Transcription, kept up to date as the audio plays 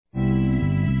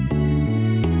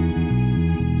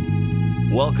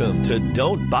Welcome to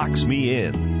Don't Box Me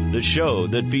In, the show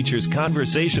that features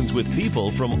conversations with people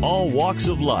from all walks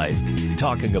of life,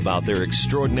 talking about their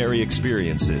extraordinary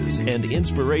experiences and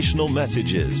inspirational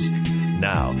messages.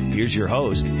 Now, here's your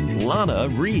host, Lana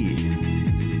Reed.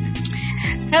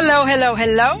 Hello, hello,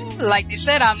 hello. Like they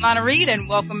said, I'm Lana Reed, and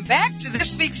welcome back to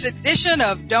this week's edition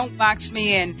of Don't Box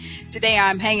Me In. Today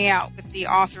I'm hanging out with the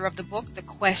author of the book, The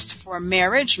Quest for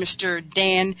Marriage, Mr.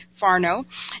 Dan Farno.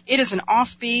 It is an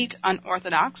offbeat,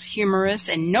 unorthodox, humorous,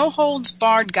 and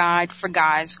no-holds-barred guide for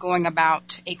guys going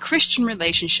about a Christian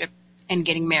relationship and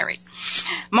getting married.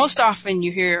 Most often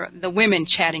you hear the women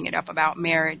chatting it up about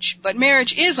marriage, but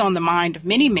marriage is on the mind of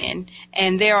many men,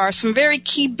 and there are some very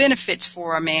key benefits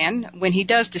for a man when he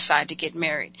does decide to get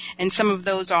married. And some of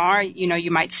those are,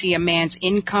 you might see a man's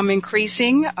income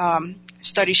increasing.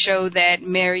 Studies show that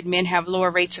married men have lower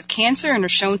rates of cancer and are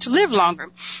shown to live longer.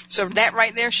 So that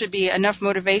right there should be enough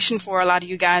motivation for a lot of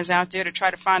you guys out there to try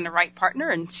to find the right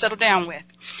partner and settle down with.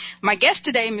 My guest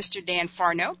today, Mr. Dan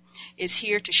Farno, is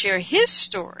here to share his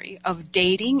story of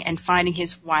dating and finding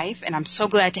his wife, and I'm so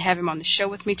glad to have him on the show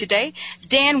with me today.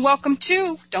 Dan, welcome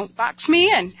to Don't Box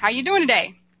Me In. How are you doing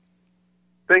today?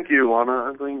 Thank you, Lana.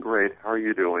 I'm doing great. How are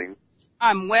you doing?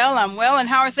 I'm well. And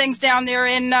how are things down there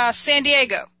in San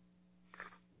Diego?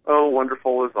 Oh,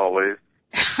 wonderful as always.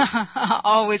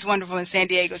 Always wonderful in San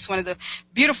Diego. It's one of the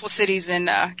beautiful cities in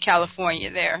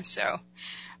California there. So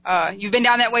you've been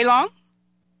down that way long?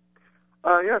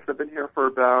 Yes, I've been here for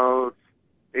about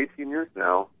 18 years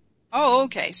now. Oh,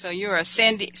 okay. So you're a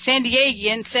San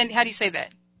Diegan. How do you say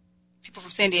that? People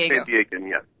from San Diego. San Diegan,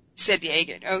 yes. San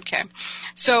Diego. Okay.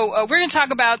 So we're going to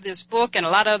talk about this book and a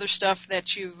lot of other stuff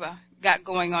that you've got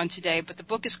going on today. But the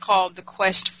book is called The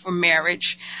Quest for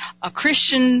Marriage, a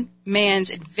Christian man's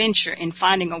adventure in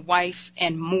finding a wife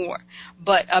and more.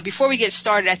 But before we get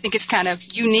started, I think it's kind of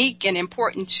unique and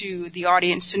important to the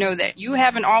audience to know that you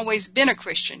haven't always been a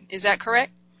Christian. Is that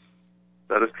correct?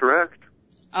 That is correct.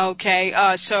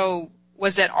 Okay. So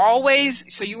was that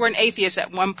always? So you were an atheist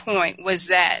at one point. Was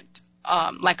that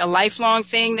like a lifelong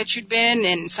thing that you'd been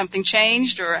and something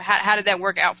changed, or how did that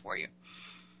work out for you?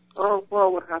 Oh,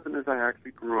 well, what happened is I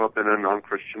actually grew up in a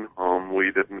non-Christian home.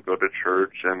 We didn't go to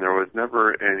church, and there was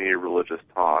never any religious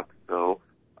talk. So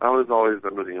I was always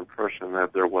under the impression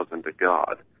that there wasn't a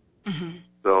God. Mm-hmm.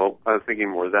 So I was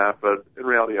thinking more of that, but in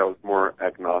reality I was more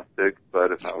agnostic.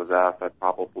 But if I was asked, I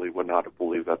probably would not have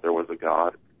believed that there was a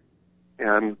God.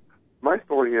 And my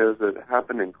story is it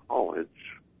happened in college.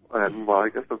 And, well, I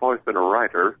guess I've always been a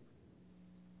writer.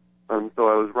 So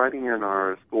I was writing in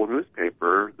our school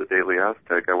newspaper, the Daily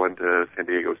Aztec. I went to San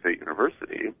Diego State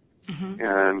University,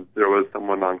 and there was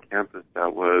someone on campus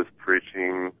that was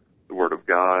preaching the Word of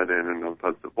God in an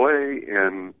offensive way,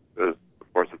 and was,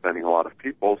 of course, offending a lot of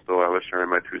people, so I was sharing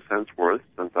my 2 cents worth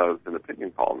since I was an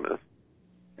opinion columnist.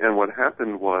 And what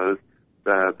happened was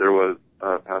that there was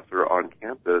a pastor on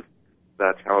campus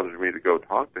that challenged me to go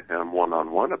talk to him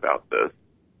one-on-one about this,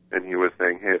 and he was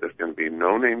saying, hey, there's going to be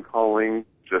no name-calling,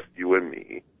 just you and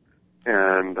me.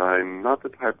 And I'm not the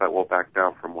type that will back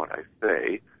down from what I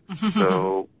say.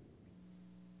 So,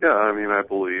 yeah, I mean, I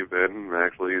believe in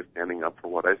actually standing up for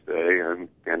what I say and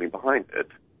standing behind it.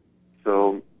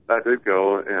 So I did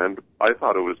go, and I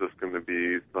thought it was just going to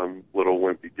be some little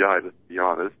wimpy guy, just to be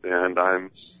honest, and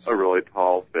I'm a really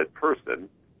tall, fit person.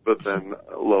 But then,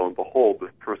 lo and behold,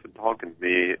 this person talking to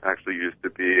me actually used to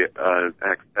be an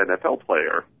ex-NFL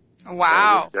player.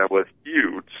 Wow. That was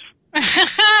huge.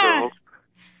 So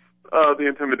the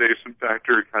intimidation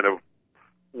factor kind of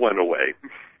went away.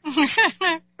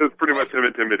 It was pretty much him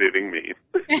intimidating me.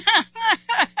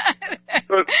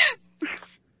 But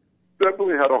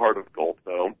definitely had a heart of gold,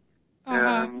 though.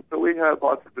 And so we had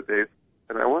lots of debates,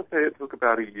 and I want to say it took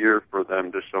about a year for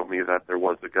them to show me that there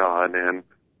was a God and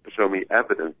to show me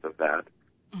evidence of that.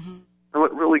 And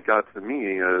what really got to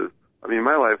me is, I mean,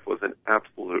 my life was an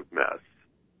absolute mess.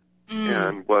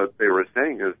 And what they were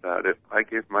saying is that if I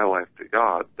gave my life to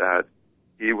God, that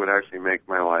He would actually make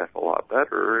my life a lot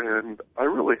better, and I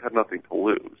really had nothing to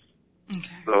lose.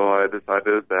 Okay. So I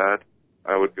decided that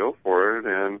I would go for it,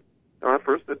 and at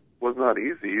first it was not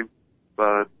easy,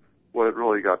 but what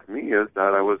really got to me is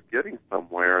that I was getting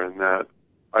somewhere and that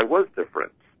I was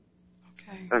different.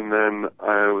 Okay. And then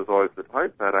I was always the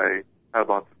type that I had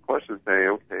lots of questions saying,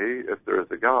 okay, if there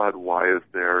is a God, why is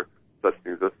there such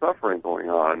things as suffering going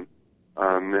on?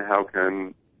 How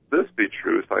can this be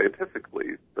true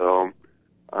scientifically? So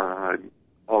I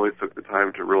always took the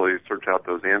time to really search out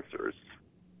those answers.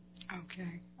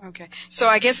 Okay. So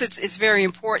I guess it's very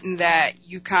important that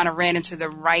you kind of ran into the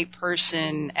right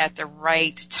person at the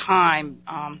right time,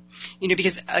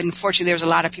 because unfortunately there's a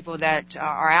lot of people that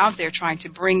are out there trying to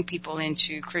bring people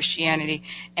into Christianity.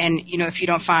 And, if you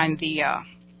don't find the,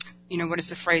 what is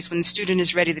the phrase? When the student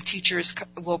is ready, the teacher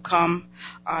will come.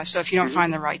 So if you don't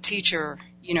find the right teacher,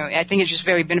 I think it's just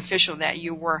very beneficial that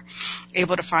you were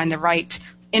able to find the right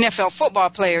NFL football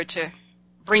player to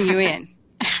bring you in.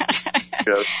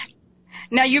 Yes.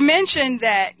 Now, you mentioned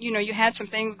that, you had some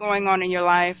things going on in your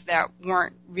life that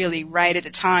weren't really right at the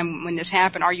time when this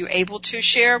happened. Are you able to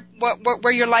share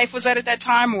where your life was at that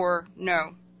time, or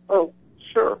no? Oh,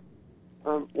 sure.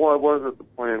 Well, I was at the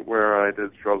point where I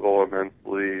did struggle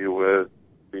immensely with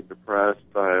being depressed.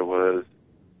 I was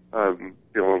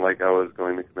feeling like I was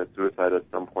going to commit suicide at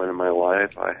some point in my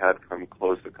life. I had come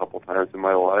close a couple times in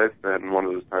my life, and one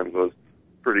of those times was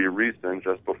pretty recent,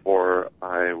 just before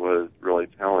I was really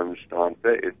challenged on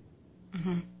faith.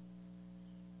 Mm-hmm.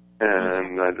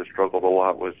 And I just struggled a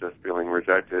lot with just feeling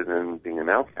rejected and being an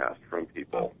outcast from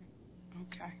people.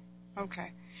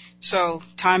 Okay. So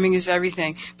timing is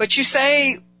everything. But you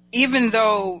say, even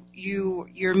though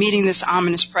you're meeting this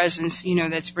ominous presence,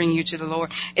 that's bringing you to the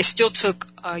Lord, it still took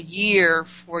a year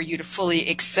for you to fully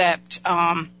accept.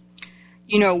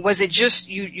 Was it just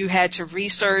you had to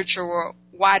research, or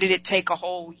why did it take a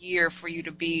whole year for you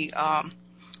to be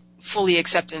fully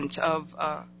acceptant of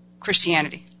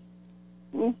Christianity?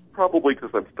 Probably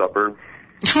because I'm stubborn.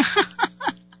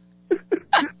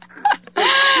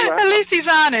 At least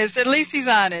he's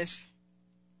honest.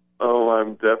 Oh,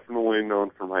 I'm definitely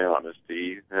known for my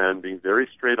honesty and being very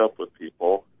straight up with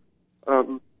people.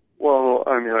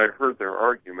 I heard their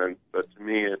arguments, but to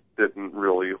me it didn't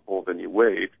really hold any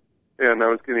weight. And I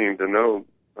was getting to know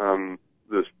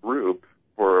this group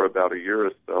for about a year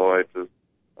or so. I just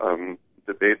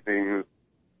debate things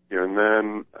here and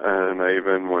then, and I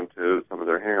even went to some of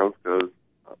their hangouts because,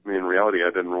 in reality,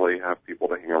 I didn't really have people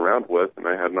to hang around with, and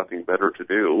I had nothing better to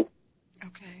do.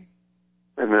 Okay.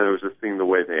 And then it was just seeing the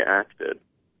way they acted.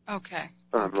 Okay.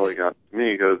 Really got to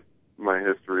me, because my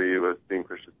history with being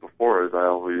Christians before is I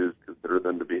always considered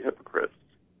them to be hypocrites.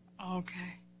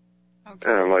 Okay.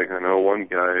 And I know one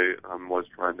guy was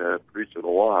trying to preach it a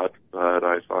lot, but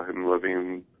I saw him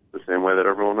living the same way that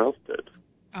everyone else did.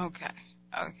 Okay.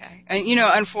 And,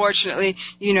 unfortunately,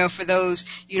 for those,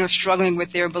 struggling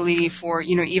with their belief, or,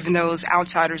 even those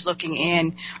outsiders looking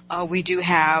in, we do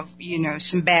have,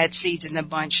 some bad seeds in the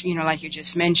bunch, like you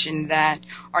just mentioned, that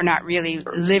are not really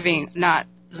living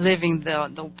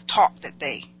the talk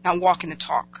not walking the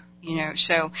talk.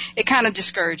 So it kind of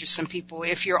discourages some people.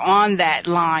 If you're on that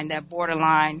line, that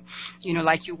borderline,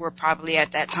 like you were probably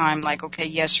at that time, like, okay,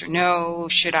 yes or no,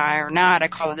 should I or not? I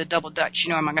call it the double Dutch.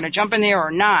 Am I going to jump in there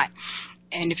or not?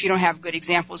 And if you don't have good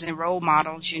examples and role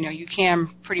models, you can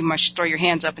pretty much throw your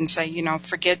hands up and say,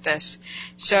 forget this.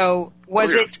 So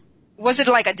was it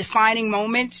like a defining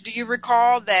moment? Do you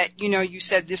recall that, you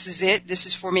said, this is it, this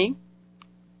is for me?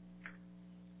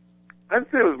 I'd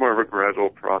say it was more of a gradual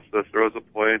process. There was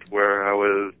a point where I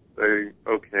was saying,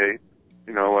 okay,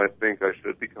 I think I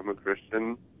should become a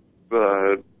Christian,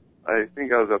 but I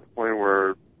think I was at the point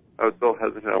where I was still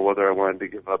hesitant on whether I wanted to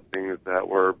give up things that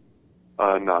were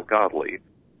not godly.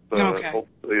 So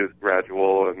hopefully it was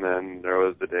gradual, and then there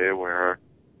was the day where,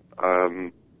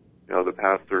 the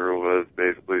pastor was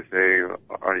basically saying,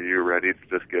 are you ready to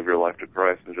just give your life to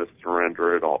Christ and just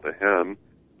surrender it all to Him?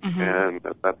 Mm-hmm. And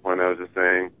at that point I was just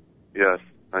saying, yes,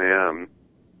 I am.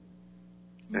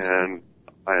 Okay. And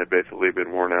I had basically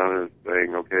been worn out and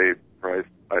saying, okay, Christ,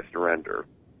 I surrender.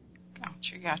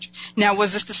 Gotcha. Now,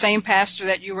 was this the same pastor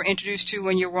that you were introduced to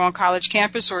when you were on college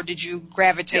campus, or did you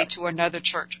gravitate to another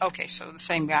church? Okay, so the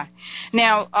same guy.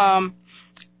 Now,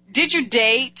 did you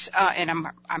date, and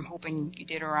I'm hoping you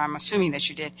did, or I'm assuming that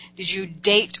you did. Did you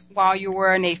date while you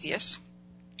were an atheist?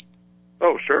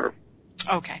 Oh, sure.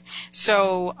 Okay.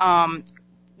 So,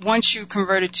 once you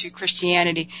converted to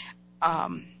Christianity,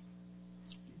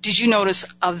 did you notice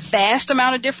a vast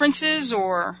amount of differences,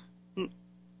 or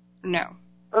no?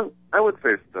 I would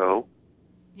say so.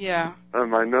 Yeah.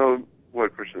 I know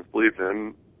what Christians believed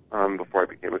in before I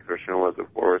became a Christian was,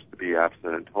 of course, to be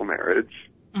abstinent until marriage.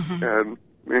 Mm-hmm.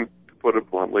 And, to put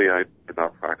it bluntly, I did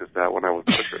not practice that when I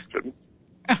wasn't a Christian.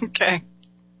 Okay.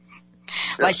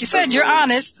 Yeah, like you said, you're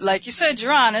honest.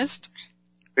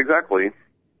 Exactly.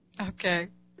 Okay.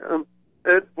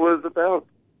 It was about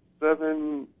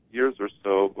 7 years or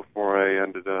so before I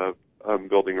ended up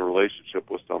building a relationship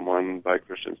with someone by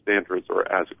Christian standards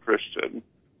or as a Christian.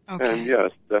 Okay. And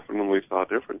yes, definitely saw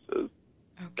differences.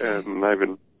 Okay. And I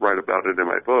even write about it in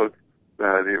my book.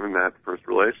 that even that first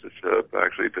relationship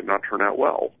actually did not turn out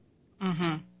well.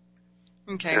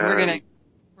 Mm-hmm. Okay,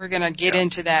 we're gonna get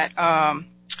into that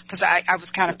because I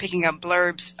was kind of picking up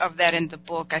blurbs of that in the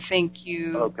book. I think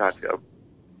you. Oh, gotcha.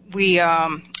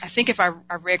 I think if I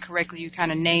read correctly, you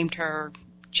kind of named her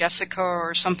Jessica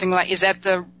or something like. Is that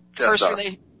the first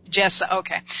relationship? Jessa.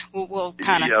 Okay. We'll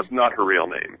kind of. Yeah, not her real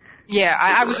name. Yeah,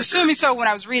 I was assuming so when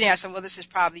I was reading. I said, well, this is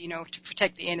probably, to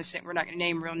protect the innocent. We're not going to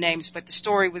name real names, but the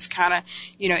story was kind of,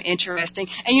 interesting.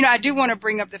 And, I do want to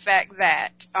bring up the fact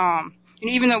that,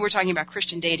 even though we're talking about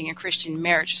Christian dating and Christian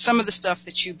marriage, some of the stuff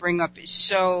that you bring up is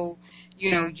so,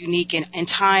 unique and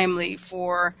timely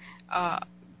for,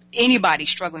 anybody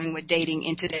struggling with dating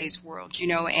in today's world,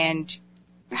 and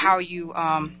how you,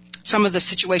 some of the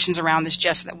situations around this,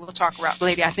 Jess, that we'll talk about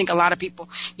later. I think a lot of people,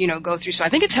 go through. So I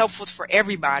think it's helpful for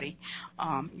everybody,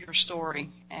 your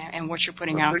story and what you're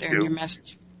putting out there in your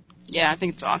message. Yeah, I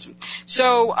think it's awesome.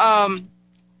 So,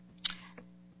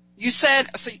 you said,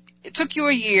 so it took you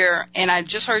a year, and I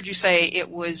just heard you say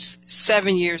it was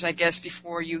 7 years, I guess,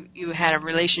 before you had a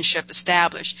relationship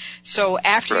established. So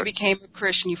after you became a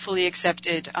Christian, you fully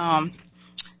accepted,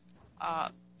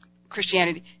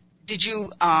 Christianity. Did you,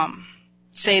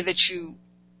 say that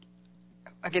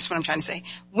I guess what I'm trying to say,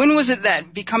 when was it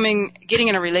that getting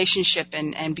in a relationship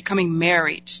and becoming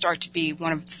married start to be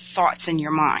one of the thoughts in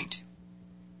your mind?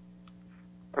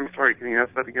 I'm sorry, can you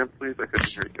ask that again, please? I couldn't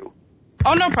hear you.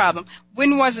 Oh, no problem.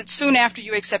 When was it soon after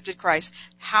you accepted Christ?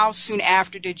 How soon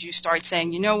after did you start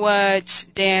saying, you know what,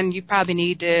 Dan, you probably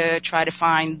need to try to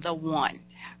find the one?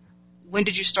 When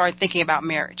did you start thinking about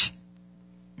marriage?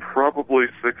 Probably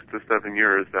 6 to 7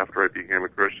 years after I became a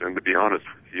Christian, to be honest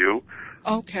with you.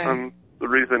 Okay. The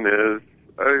reason is,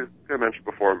 as I mentioned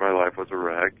before, my life was a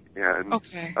wreck, and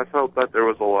I felt that there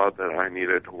was a lot that I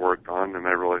needed to work on, and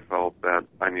I really felt that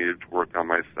I needed to work on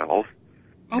myself.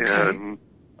 Okay.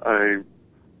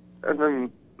 And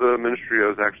then the ministry I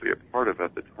was actually a part of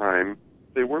at the time,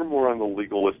 they were more on the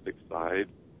legalistic side,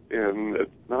 and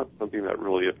it's not something that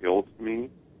really appealed to me.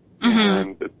 Mm-hmm.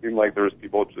 And it seemed like there was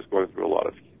people just going through a lot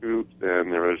of hoops,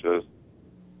 and there was just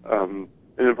an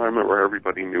environment where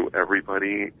everybody knew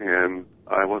everybody, and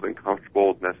I wasn't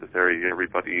comfortable necessarily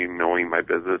everybody knowing my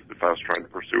business if I was trying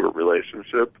to pursue a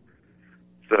relationship.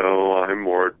 So I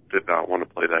did not want to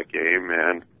play that game,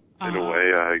 and in a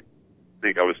way I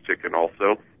think I was chicken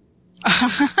also.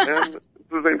 And at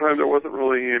the same time, there wasn't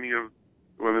really any of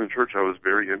the women in church I was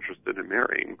very interested in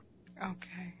marrying.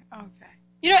 Okay.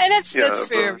 And that's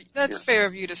fair. That's fair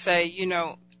of you to say,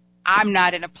 I'm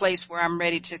not in a place where I'm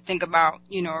ready to think about,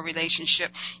 a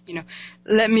relationship.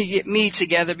 Let me get me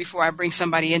together before I bring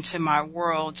somebody into my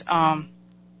world.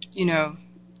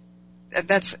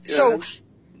 That's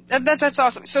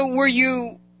awesome. So were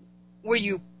you,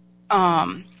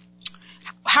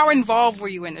 how involved were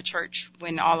you in the church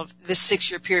when all of this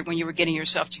 6-year period when you were getting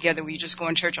yourself together? Were you just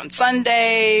going to church on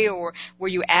Sunday, or were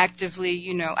you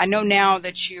actively, I know now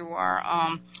that you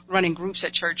are running groups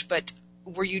at church, but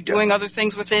were you doing other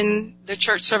things within the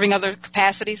church, serving other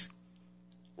capacities?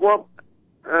 Well,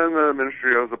 in the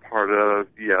ministry I was a part of,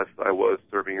 yes, I was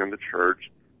serving in the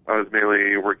church. I was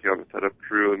mainly working on the setup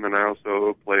crew, and then I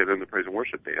also played in the praise and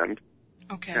worship band.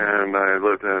 Okay. And I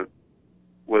lived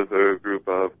with a group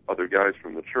of other guys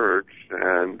from the church,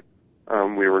 and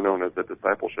we were known as the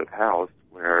discipleship house,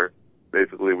 where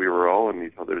basically we were all in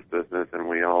each other's business, and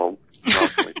we all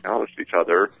constantly challenged each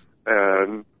other,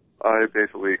 and I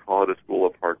basically call it a school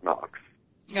of hard knocks.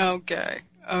 Okay.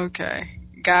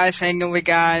 Guys hanging with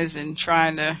guys and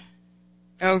trying to,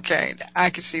 I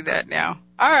can see that now.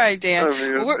 All right, Dan. I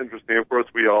mean, it's interesting. Of course,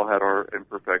 we all had our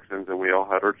imperfections, and we all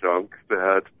had our junk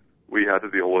that we had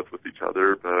to deal with each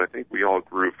other, but I think we all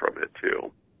grew from it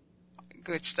too.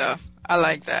 Good stuff. I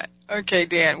like that. Okay,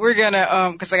 Dan, we're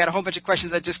gonna, cause I got a whole bunch of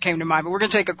questions that just came to mind, but we're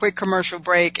gonna take a quick commercial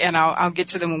break, and I'll get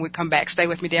to them when we come back. Stay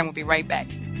with me, Dan. We'll be right back.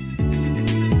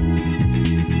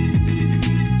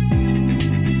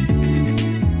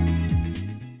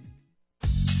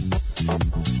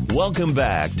 Welcome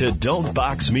back to Don't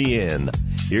Box Me In.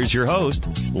 Here's your host,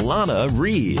 Lana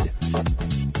Reed.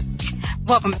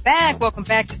 Welcome back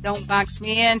to Don't Box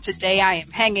Me In. Today I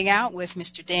am hanging out with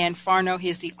Mr. Dan Farno. He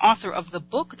is the author of the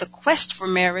book, The Quest for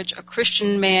Marriage, A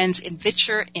Christian Man's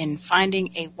Adventure in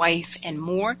Finding a Wife and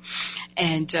More.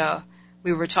 And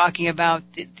we were talking about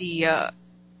the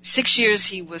 6 years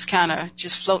he was kind of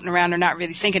just floating around and not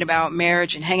really thinking about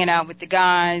marriage and hanging out with the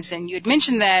guys. And you had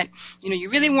mentioned that, you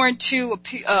really weren't too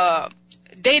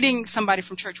dating somebody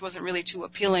from church wasn't really too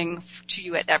appealing to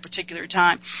you at that particular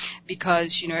time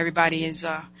because, everybody is,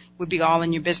 would be all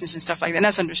in your business and stuff like that. And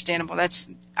that's understandable.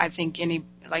 That's, I think, any,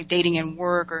 like dating and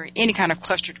work or any kind of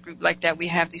clustered group like that, we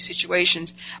have these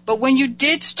situations. But when you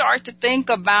did start to think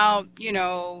about, you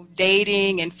know,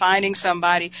 dating and finding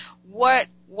somebody, what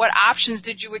options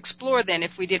did you explore then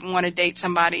if we didn't want to date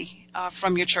somebody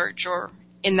from your church or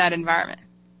in that environment?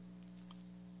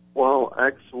 Well,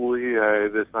 actually, I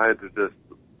decided to just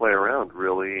play around,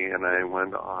 really, and I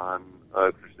went on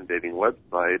a Christian dating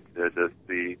website to just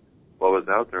see what was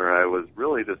out there. I was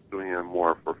really just doing it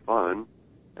more for fun,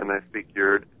 and I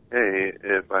figured, hey,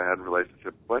 if I had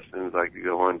relationship questions, I could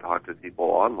go and talk to people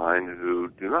online who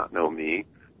do not know me,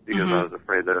 because I was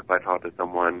afraid that if I talked to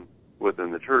someone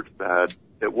within the church that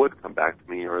it would come back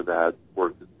to me or that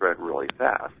word would spread really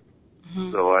fast.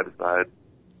 So I decided,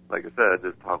 like I said,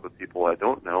 just talk with people I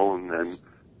don't know, and then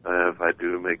if I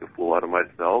do make a fool out of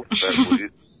myself, at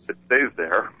least it stays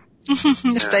there.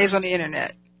 It stays on the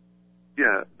internet.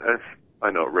 Yeah,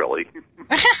 I know, really.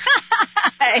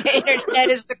 Internet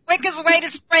is the quickest way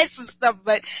to spread some stuff,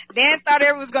 but Dan thought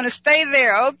it was going to stay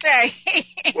there. Okay.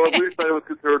 Well, at least I was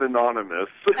considered anonymous.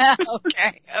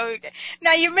 Okay.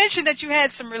 Now, you mentioned that you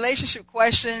had some relationship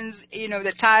questions, you know,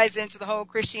 that ties into the whole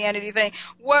Christianity thing.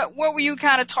 What were you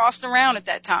kind of tossing around at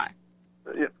that time?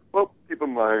 Yeah. Well, keep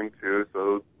in mind, too,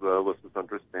 so the listeners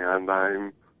understand,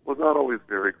 I was not always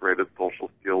very great at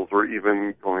social skills, or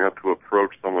even going up to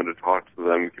approach someone to talk to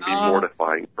them can be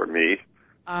mortifying for me.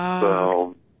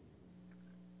 So,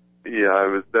 yeah, I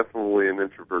was definitely an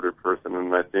introverted person,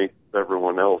 and I think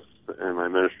everyone else in my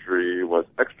ministry was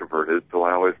extroverted, so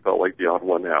I always felt like the odd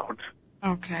one out.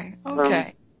 Okay.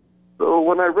 So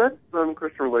when I read some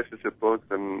Christian relationship books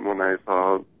and when I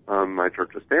saw my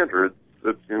church's standards,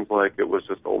 it seems like it was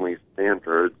just only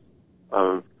standards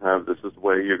of this is the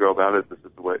way you go about it, this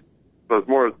is the way. So it's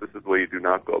more this is the way you do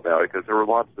not go about it, because there were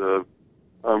lots of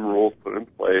rules put in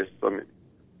place. I mean,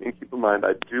 and keep in mind,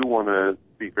 I do want to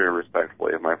speak very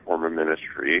respectfully of my former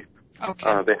ministry.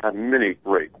 Okay. They had many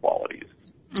great qualities.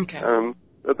 Okay.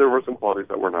 But there were some qualities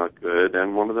that were not good,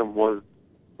 and one of them was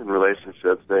in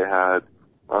relationships. They had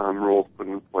rules put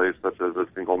in place, such as a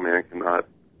single man cannot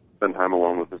spend time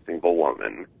alone with a single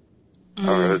woman. It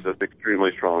was just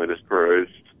extremely strongly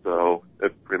discouraged, so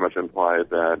it pretty much implied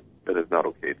that it is not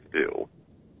okay to do.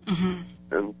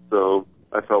 And so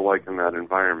I felt like in that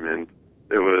environment,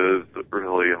 it was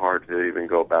really hard to even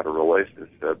go about a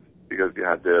relationship, because you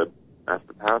had to ask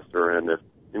the pastor, and if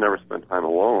you never spend time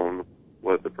alone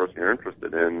with the person you're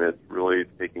interested in, it's really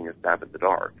taking a stab at the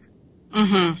dark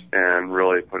and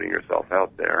really putting yourself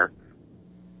out there.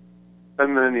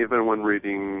 And then even when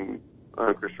reading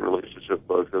Christian relationship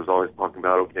books, I was always talking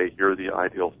about, okay, here are the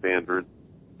ideal standards,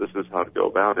 this is how to go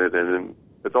about it, and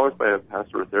it's always by a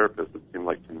pastor or therapist, it seemed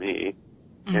like to me,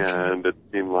 and it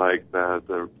seemed like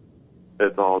that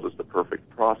it's all just a perfect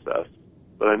process.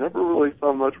 But I never really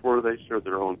saw much where they shared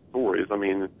their own stories. I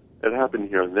mean, it happened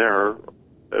here and there,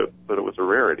 but it was a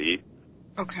rarity.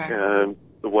 Okay. And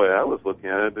the way I was looking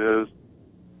at it is,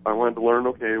 I wanted to learn,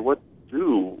 okay, what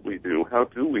do we do? How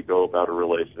do we go about a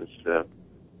relationship?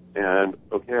 And,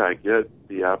 okay, I get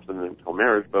the abstinence until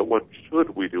marriage, but what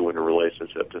should we do in a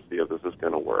relationship to see if this is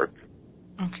going to work?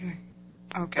 Okay.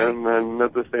 And then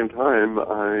at the same time,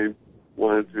 I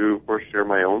wanted to, of course, share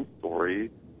my own story,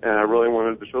 and I really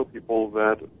wanted to show people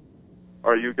that,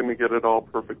 are you going to get it all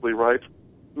perfectly right?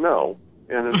 No.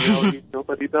 And in reality,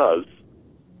 nobody does.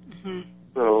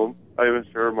 So I even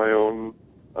share my own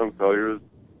failures,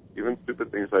 even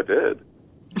stupid things I did.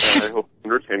 And I hope it's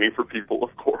entertaining for people,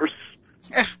 of course.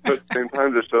 But at the same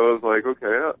time, the show is like,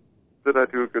 okay, did I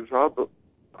do a good job? But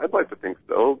I'd like to think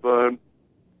so, but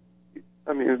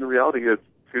I mean, in reality, it's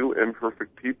two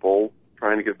imperfect people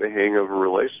trying to get the hang of a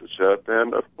relationship,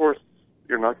 and of course,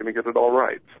 you're not going to get it all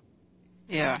right.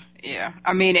 Yeah.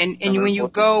 I mean, and when you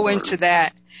go into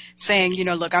that saying, you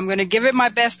know, look, I'm going to give it my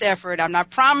best effort. I'm not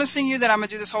promising you that I'm going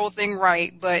to do this whole thing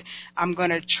right, but I'm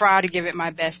going to try to give it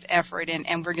my best effort,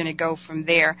 and we're going to go from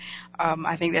there.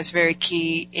 I think that's very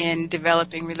key in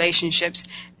developing relationships.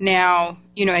 Now,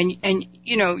 you know, and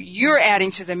you know, you're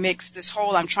adding to the mix this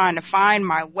whole I'm trying to find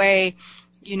my way,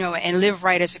 you know, and live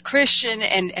right as a Christian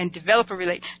and develop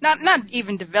a not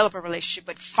even develop a relationship,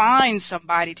 but find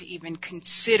somebody to even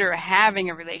consider having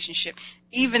a relationship.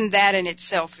 Even that in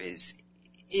itself is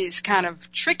kind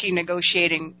of tricky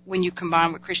negotiating when you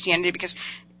combine with Christianity, because,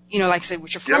 you know, like I said,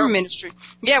 with your former ministry,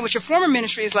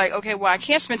 it's like, okay, well, I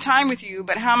can't spend time with you,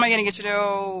 but how am I going to get to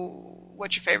know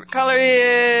what your favorite color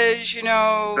is? You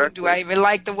know, exactly. Do I even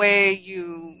like the way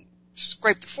you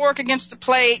scrape the fork against the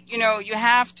plate? You know, you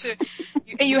have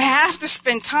to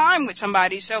spend time with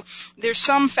somebody. So there's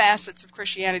some facets of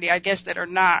Christianity, I guess, that are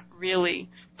not really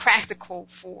practical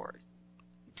for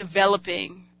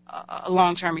developing a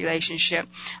long-term relationship.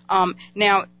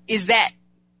 Now, is that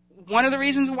one of the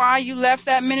reasons why you left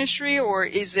that ministry, or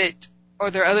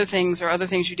are there other things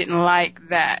you didn't like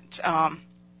that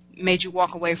made you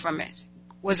walk away from it?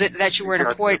 Was it that you were in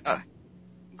a point?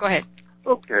 Go ahead.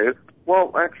 Okay.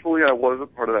 Well, actually, I was a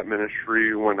part of that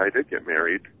ministry when I did get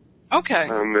married. Okay.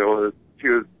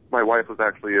 My wife was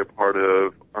actually a part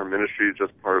of our ministry,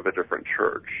 just part of a different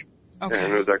church. Okay.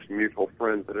 And it was actually mutual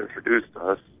friends that introduced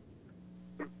us.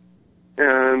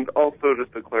 And also,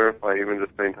 just to clarify, even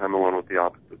just spending time alone with the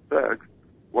opposite sex,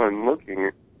 when looking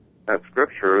at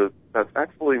Scripture, that's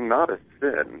actually not a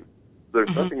sin.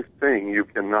 There's nothing saying you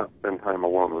cannot spend time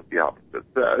alone with the opposite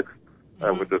sex. I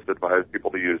would just advise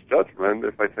people to use judgment.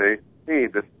 If I say, hey,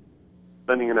 this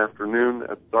spending an afternoon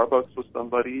at Starbucks with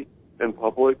somebody in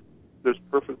public, there's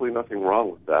perfectly nothing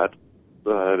wrong with that.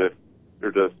 But if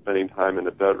you're just spending time in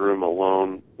a bedroom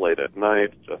alone late at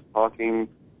night, just talking,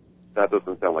 that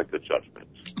doesn't sound like good judgment.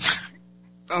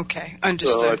 Okay,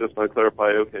 understood. So I just want to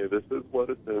clarify, okay, this is what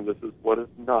is sin, this is what is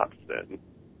not sin.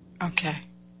 Okay.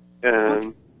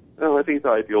 And I think the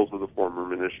ideals of the former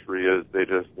ministry is they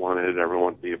just wanted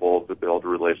everyone to be able to build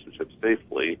relationships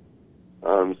safely.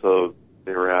 So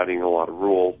they were adding a lot of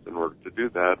rules in order to do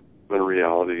that. But in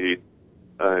reality,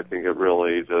 I think it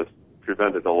really just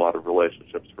prevented a lot of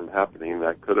relationships from happening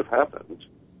that could have happened.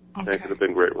 Okay. They could have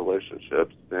been great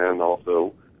relationships, and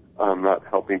also not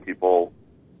helping people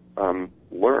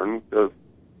learn.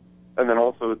 And then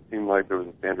also it seemed like there was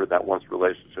a standard that once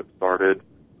relationships started,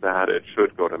 that it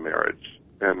should go to marriage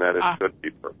and that it should be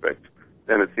perfect.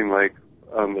 And it seemed like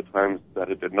the times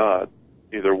that it did not,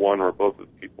 either one or both of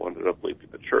the people ended up leaving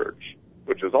the church,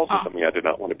 which is also something I did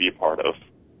not want to be a part of.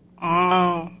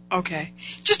 Oh, okay.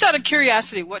 Just out of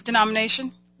curiosity, what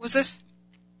denomination was this?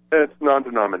 It's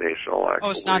non-denominational, actually.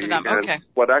 Oh, it's non-denominational. Okay. And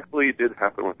what actually did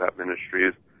happen with that ministry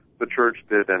is the church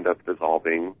did end up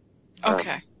dissolving.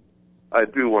 Okay. I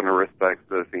do want to respect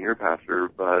the senior pastor,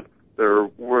 but there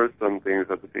were some things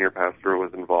that the senior pastor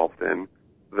was involved in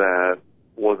that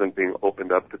wasn't being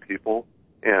opened up to people,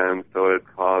 and so it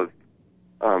caused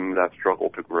that struggle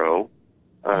to grow.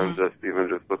 Just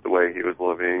with the way he was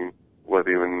living, with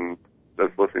even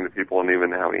just listening to people and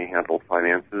even how he handled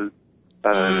finances,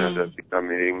 and it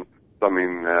becoming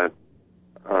something that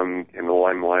came to the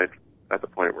limelight at the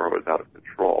point where it was out of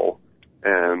control,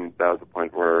 and that was the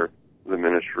point where the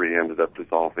ministry ended up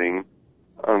dissolving.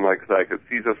 Like I said, I could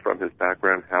see just from his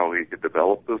background how he could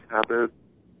develop those habits,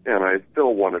 and I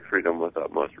still want to treat him with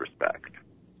utmost respect.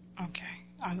 Okay.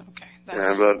 Okay.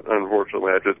 But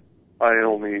unfortunately, I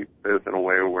only do this in a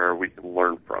way where we can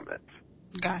learn from it.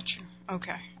 Gotcha.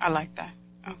 Okay. I like that.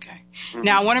 Okay.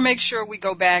 Now, I want to make sure we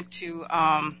go back to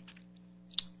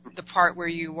the part where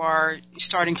you are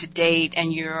starting to date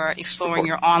and you're exploring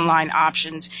your online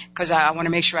options, because I want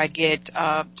to make sure I get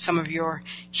some of your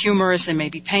humorous and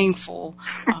maybe painful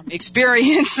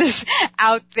experiences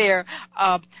out there.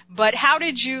 But how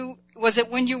did was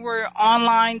it when you were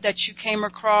online that you came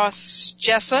across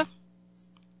Jessa?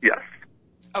 Yes.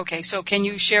 Okay, so can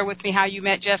you share with me how you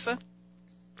met Jessa?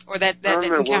 Or that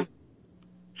encounter?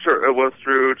 Sure, it was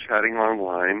through chatting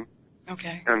online.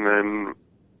 Okay. And then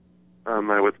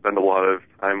I would spend a lot of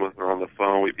time with her on the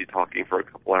phone. We'd be talking for a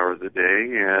couple hours a day,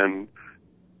 and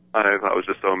I thought it was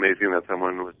just so amazing that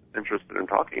someone was interested in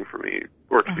talking to me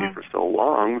for so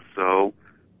long. So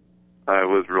I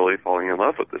was really falling in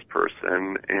love with this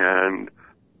person, and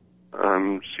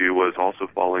she was also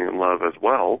falling in love as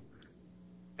well.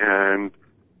 And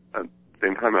at the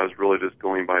same time, I was really just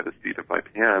going by the seat of my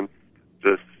pants,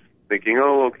 just thinking,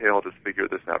 oh, okay, I'll just figure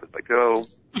this out as I go.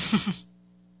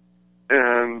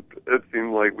 And it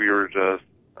seemed like we were just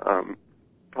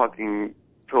talking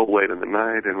till late in the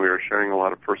night, and we were sharing a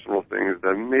lot of personal things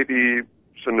that maybe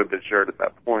shouldn't have been shared at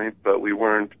that point, but we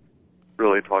weren't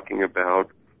really talking about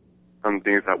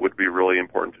things that would be really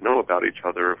important to know about each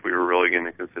other if we were really going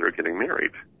to consider getting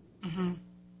married. Mm-hmm.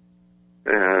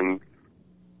 And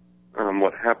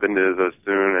what happened is as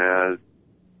soon as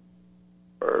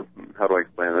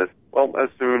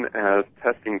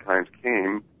testing times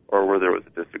came, or where there was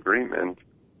a disagreement,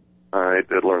 I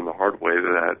did learn the hard way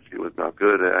that she was not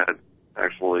good at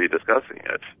actually discussing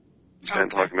it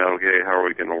and talking about, okay, how are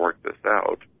we going to work this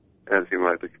out? And it seemed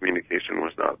like the communication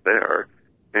was not there.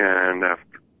 And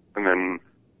then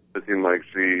it seemed like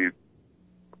she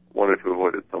wanted to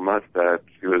avoid it so much that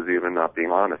she was even not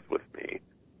being honest with me.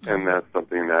 And that's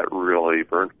something that really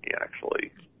burned me,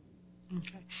 actually.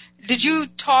 Okay. Did you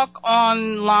talk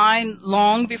online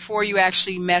long before you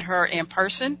actually met her in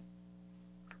person?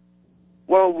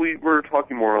 Well, we were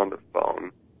talking more on the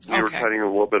phone. We were chatting a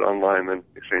little bit online and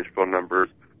exchanged phone numbers.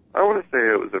 I want to say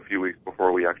it was a few weeks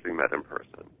before we actually met in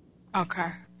person.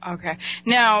 Okay.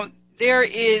 Now,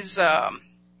 there's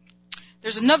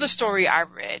another story I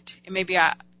read, and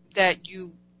that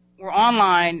you were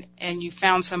online and you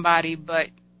found somebody, but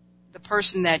the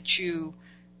person that you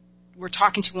were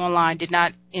talking to online did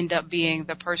not end up being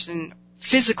the person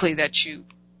physically that you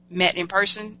met in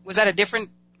person. Was that a different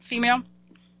female?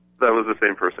 That was the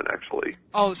same person, actually.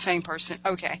 Oh, same person.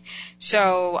 Okay.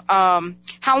 So,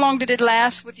 how long did it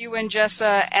last with you and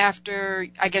Jessa after,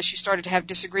 I guess, you started to have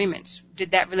disagreements?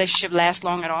 Did that relationship last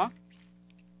long at all?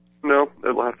 No,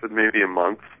 it lasted maybe a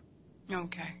month.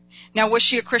 Okay. Now, was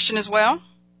she a Christian as well?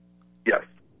 Yes.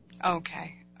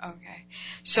 Okay.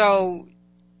 So,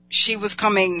 she was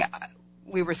coming,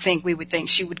 we would think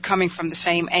she would coming from the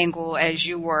same angle as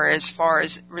you were as far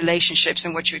as relationships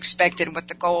and what you expected and what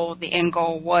the end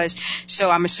goal was. So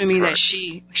I'm assuming Correct. that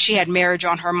she had marriage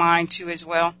on her mind too as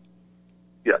well?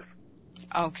 Yes.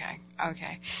 Okay.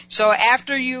 So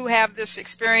after you have this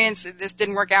experience, this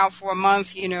didn't work out for a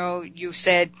month, you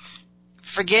said,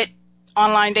 forget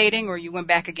online dating, or you went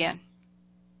back again?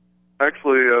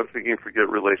 Actually, I was thinking forget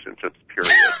relationships,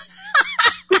 period.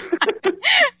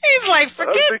 He's like,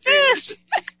 forget this.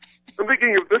 I'm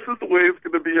thinking if this is the way it's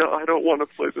going to be, I don't want to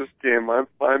play this game. I'm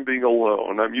fine being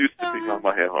alone. I'm used to being on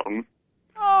my own.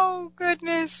 Oh,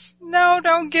 goodness. No,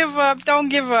 don't give up.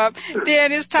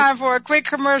 Dan, it's time for a quick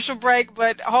commercial break,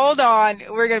 but hold on.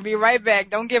 We're going to be right back.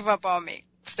 Don't give up on me.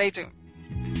 Stay tuned.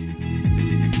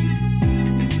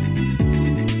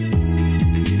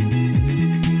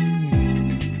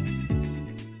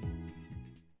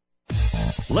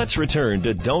 Let's return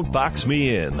to Don't Box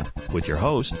Me In with your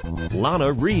host,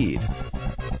 Lana Reed.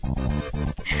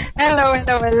 Hello, and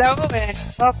welcome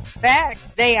back.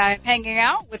 Today I'm hanging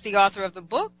out with the author of the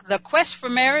book, The Quest for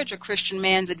Marriage, A Christian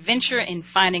Man's Adventure in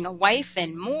Finding a Wife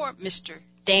and More, Mr.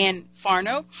 Dan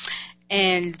Farno.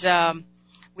 And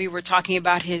we were talking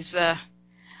about his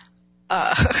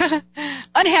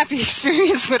unhappy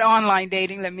experience with online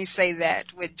dating, let me say that,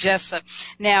 with Jessa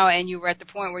now, and you were at the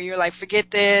point where you're like,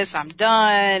 forget this, I'm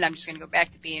done, I'm just going to go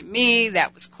back to being me,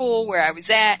 that was cool where I was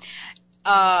at.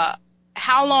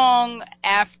 How long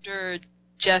after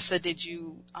Jessa did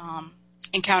you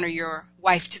encounter your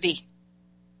wife-to-be?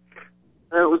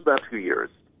 It was about 2 years.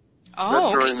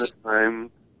 Oh, during this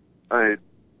time,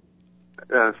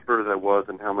 as sure as I was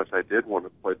and how much I did want to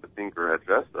point the finger at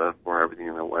Jessa for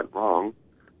everything that went wrong,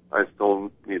 I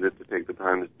still needed to take the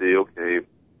time to see, okay,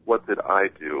 what did I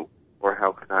do, or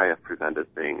how could I have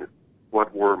prevented things?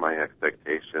 What were my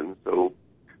expectations? So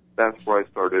that's where I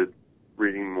started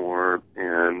reading more,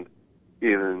 and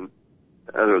even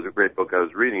there was a great book I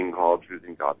was reading called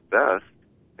Choosing God's Best,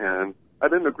 and I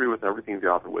didn't agree with everything the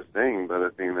author was saying, but the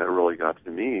thing that really got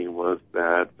to me was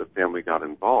that the family got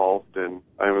involved, and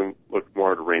I even looked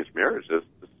more at arranged marriages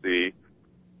to see.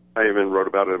 I even wrote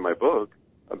about it in my book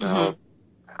about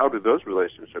how did those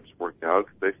relationships work out,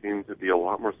 because they seem to be a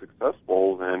lot more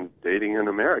successful than dating in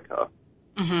America.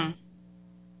 Mm-hmm.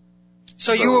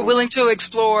 So you were willing to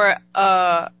explore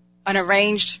an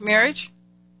arranged marriage?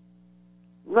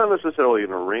 Not necessarily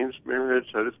an arranged marriage.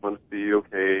 I just wanted to see,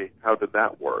 okay, how did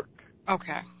that work?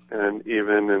 Okay. And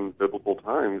even in biblical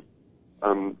times,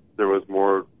 there was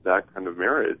more that kind of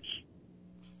marriage.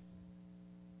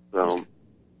 So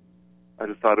I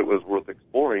just thought it was worth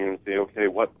exploring and see, okay,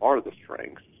 what are the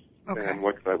strengths? Okay. And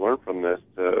what could I learn from this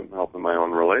to help in my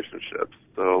own relationships?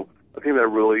 So I think that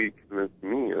really convinced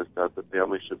me is that the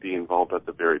family should be involved at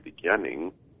the very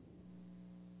beginning.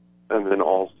 And then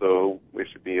also we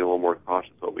should be a little more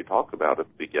cautious what we talk about at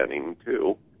the beginning,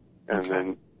 too. And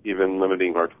then even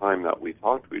limiting our time that we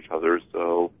talk to each other,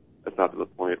 so it's not to the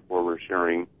point where we're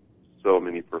sharing so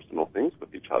many personal things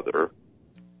with each other.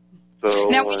 So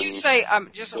now, when you say,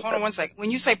 just hold on one second.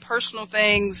 When you say personal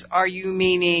things, are you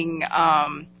meaning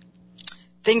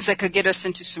things that could get us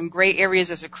into some gray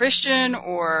areas as a Christian,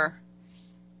 or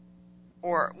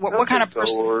what kind of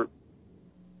personal?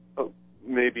 Or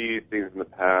maybe things in the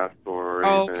past, or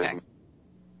even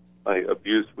like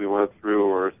abuse we went through,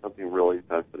 or something really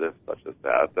sensitive such as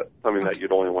that. That's something that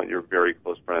you'd only want your very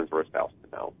close friends or a spouse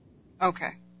to know.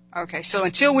 Okay. So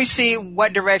until we see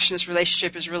what direction this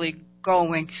relationship is really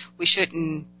going, we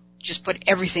shouldn't just put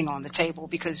everything on the table,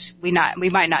 because we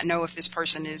might not know if this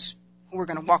person is who we're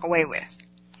going to walk away with.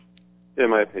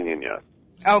 In my opinion, yes.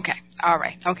 Okay. All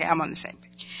right. Okay. I'm on the same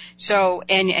page. So,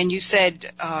 and you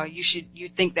said, you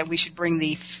think that we should bring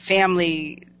the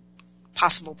family,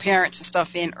 possible parents and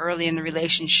stuff in early in the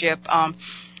relationship.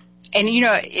 And, you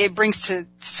know, it brings to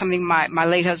something my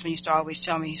late husband used to always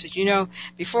tell me. He said, you know,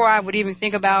 before I would even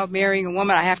think about marrying a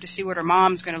woman, I have to see what her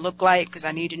mom's going to look like because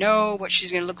I need to know what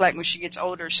she's going to look like when she gets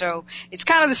older. So it's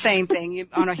kind of the same thing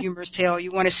on a humorous tale.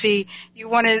 You want to see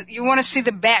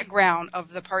the background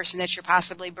of the person that you're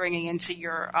possibly bringing into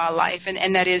your life,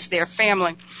 and that is their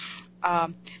family.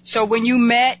 So when you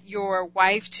met your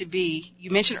wife-to-be, you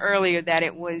mentioned earlier that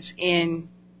it was in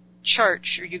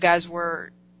church, or you guys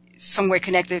were somewhere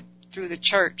connected through the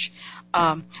church.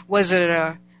 Was it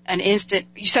an instant?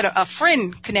 You said a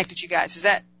friend connected you guys.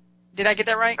 Did I get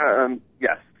that right?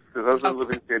 Yes, because I was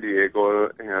living in San Diego,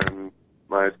 and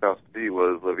my spouse-to-be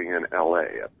was living in L.A.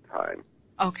 at the time.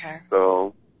 Okay.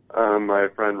 So my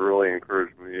friend really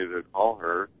encouraged me to call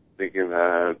her, thinking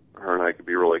that her and I could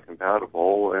be really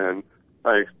compatible, and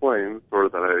I explained sort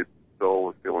of that I still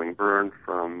was feeling burned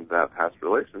from that past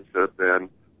relationship, and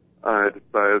I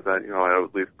decided that, you know, I would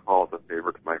at least call as a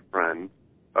favor to my friend.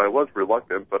 I was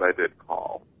reluctant, but I did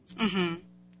call. Mm-hmm.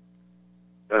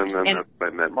 And then that's when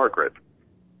I met Margaret.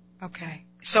 Okay.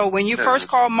 So when you first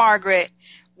called Margaret,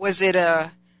 was it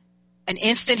an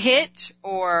instant hit,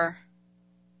 or?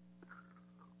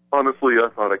 Honestly, I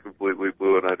thought I completely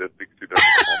blew it. I didn't think she'd ever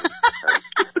call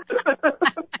me.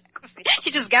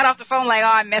 She just got off the phone like,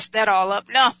 oh, I messed that all up.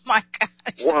 No, my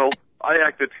gosh. Well, I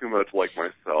acted too much like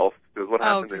myself, because what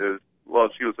happened is, well,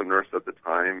 she was a nurse at the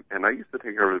time, and I used to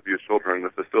take care of abused children in the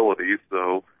facility,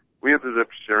 so we ended up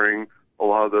sharing a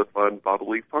lot of the fun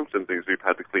bodily function things we've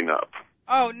had to clean up.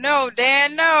 Oh, no,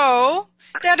 Dan, no.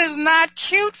 That is not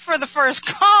cute for the first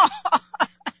call.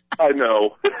 I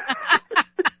know.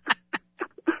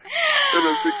 And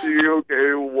I'm thinking,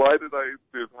 okay, why did I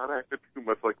do that? I acted too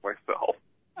much like myself.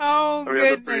 Oh,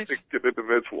 goodness. I'm a pretty thick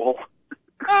individual.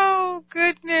 Oh,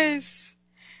 goodness.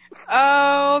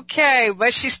 Okay,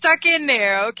 but she stuck in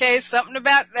there, okay? Something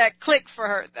about that clicked for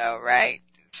her, though, right?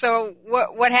 So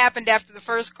what happened after the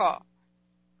first call?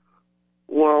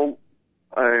 Well,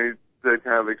 I did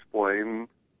kind of explain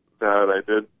that I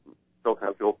did still kind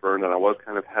of feel burned, and I was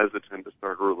kind of hesitant to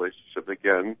start a relationship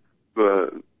again.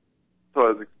 But so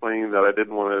I was explaining that I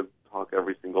didn't want to talk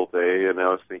every single day, and I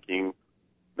was thinking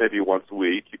maybe once a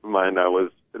week. Keep in mind I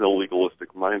was in a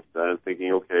legalistic mindset,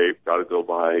 thinking, okay, got to go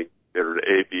by standard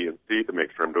A, B, and C to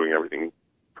make sure I'm doing everything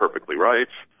perfectly right.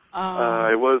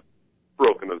 I was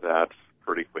broken of that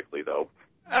pretty quickly, though.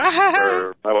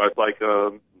 My wife's like,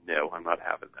 no, I'm not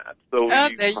having that. So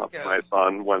we compromised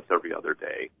on once every other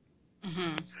day.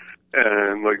 Mm-hmm.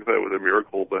 And like I said, it was a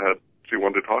miracle that she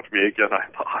wanted to talk to me again, I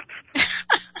thought.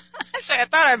 So I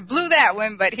thought I blew that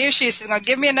one, but here she is. She's going to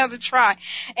give me another try.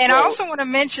 And I also want to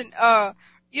mention,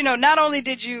 you know, not only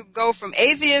did you go from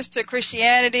atheist to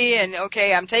Christianity, and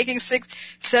okay, I'm taking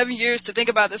 6-7 years to think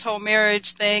about this whole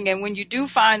marriage thing, and when you do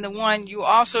find the one, you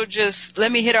also just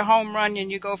let me hit a home run,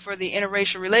 and you go for the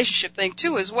interracial relationship thing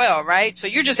too as well, right? So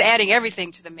you're just adding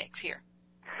everything to the mix here.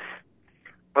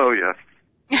 Oh, yes.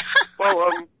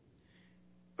 Well,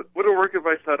 would it work if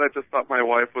I said I just thought my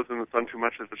wife was in the sun too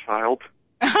much as a child?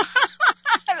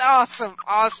 Awesome.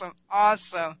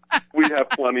 We have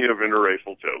plenty of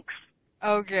interracial jokes.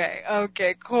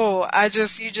 Okay, cool.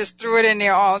 You just threw it in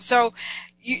there all. So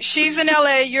she's in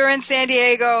LA, you're in San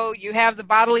Diego, you have the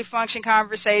bodily function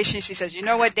conversation. She says, you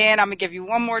know what, Dan, I'm going to give you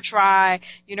one more try.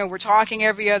 You know, we're talking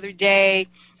every other day.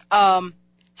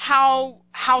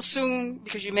 How soon,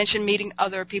 because you mentioned meeting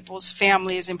other people's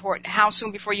family is important, how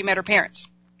soon before you met her parents?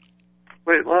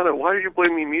 Wait, Lana, why are you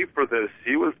blaming me for this?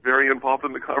 He was very involved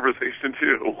in the conversation,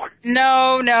 too.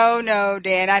 No,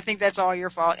 Dan. I think that's all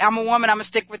your fault. I'm a woman. I'm going to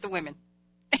stick with the women.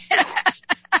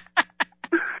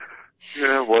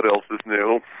 Yeah, what else is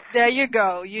new? There you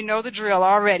go. You know the drill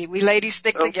already. We ladies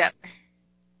stick together.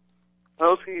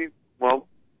 Well, she,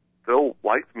 still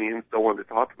liked me and still wanted to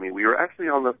talk to me. We were actually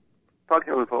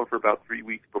talking on the phone for about 3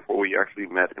 weeks before we actually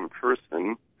met in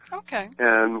person. Okay.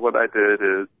 And what I did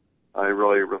is I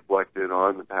really reflected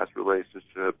on the past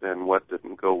relationship and what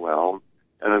didn't go well.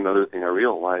 And another thing I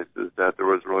realized is that there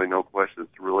was really no questions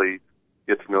to really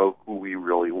get to know who we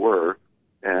really were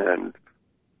and,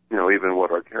 you know, even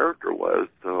what our character was.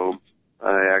 So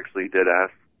I actually did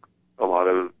ask a lot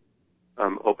of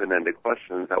open-ended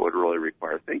questions that would really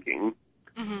require thinking.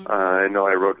 Mm-hmm. I know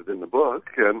I wrote it in the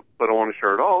book, but I want to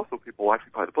share it all so people will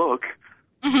actually buy the book.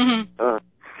 Mm-hmm.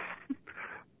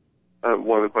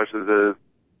 One of the questions is,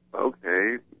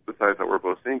 okay, besides that we're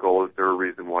both single, is there a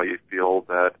reason why you feel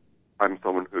that I'm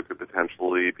someone who could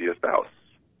potentially be a spouse?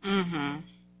 Mm-hmm.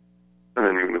 And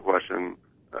then even the question,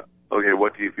 okay,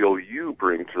 what do you feel you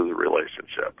bring to the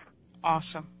relationship?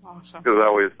 Awesome. Because I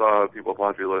always saw people at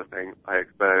laundry list saying, I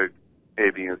expect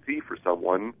A, B, and C for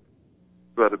someone,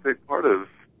 but a big part of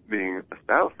being a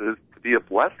spouse is to be a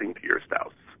blessing to your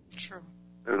spouse. True.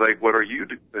 And it's like, what are you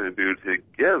going to do to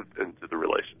give into the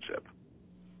relationship?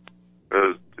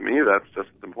 Because to me, that's just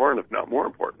as important, if not more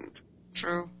important.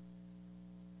 True.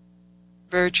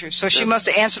 Very true. So she must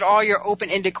have answered all your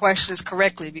open-ended questions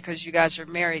correctly because you guys are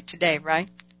married today, right?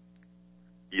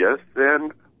 Yes,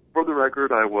 and for the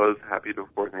record, I was happy to,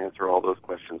 of course, answer all those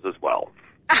questions as well.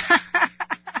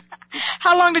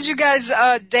 How long did you guys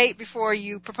date before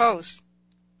you proposed?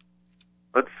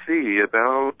 Let's see,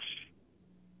 about,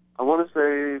 I want to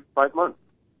say 5 months.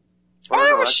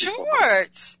 Oh, it was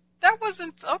short. That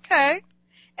wasn't, okay.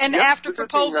 And after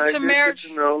proposal to marriage?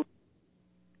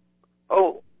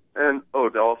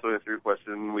 To also answer your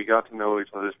question, we got to know each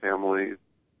other's families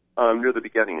near the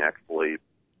beginning, actually.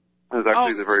 It was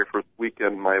actually the very first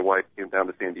weekend my wife came down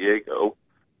to San Diego,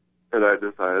 and I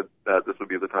decided that this would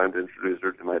be the time to introduce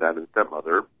her to my dad and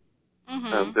stepmother.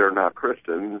 Mm-hmm. They're not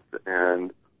Christians,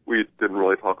 and we didn't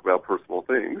really talk about personal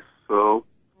things, so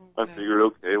I figured,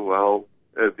 okay, well,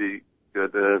 it'd be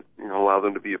good to, allow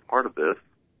them to be a part of this.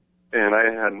 And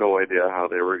I had no idea how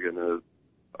they were going to,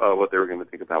 what they were going to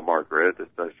think about Margaret,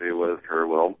 especially with her,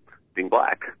 being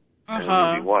black and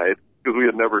being white, because we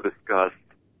had never discussed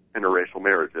interracial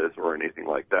marriages or anything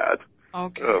like that.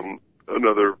 Okay.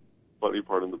 Another funny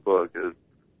part in the book is,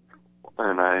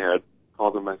 and I had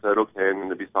called them, I said, okay, I'm going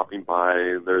to be stopping by,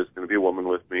 there's going to be a woman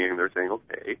with me, and they're saying,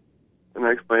 okay. And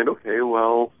I explained, okay,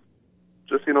 well,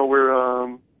 just,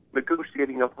 we're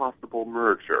negotiating a possible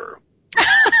merger.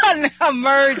 A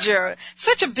merger.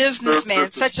 Such a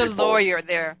businessman, such a lawyer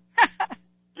there.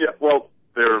 Yeah, well,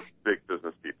 they're big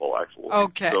business people, actually.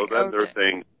 Okay. So then they're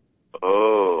saying,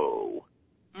 oh.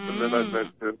 And then I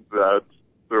mentioned that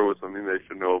there was something they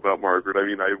should know about Margaret. I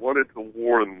mean, I wanted to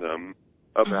warn them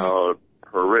about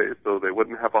her race so they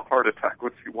wouldn't have a heart attack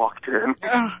when she walked in.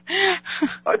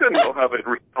 I didn't know how they'd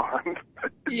respond.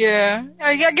 Yeah.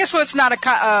 I guess it's not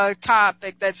a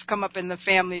topic that's come up in the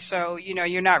family, so,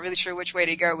 you're not really sure which way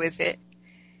to go with it.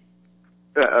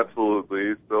 Yeah,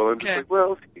 absolutely. So I'm just like,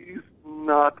 well, she's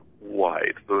not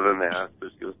white. So then they asked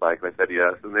if she was black, and I said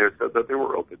yes, and they said that they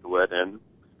were open to it, and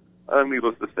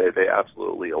needless to say, they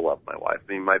absolutely love my wife.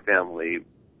 I mean, my family,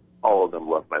 all of them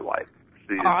love my wife.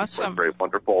 She's awesome. Very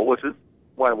wonderful, which is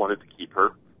why I wanted to keep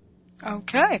her.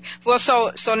 Okay. Well,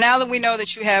 so now that we know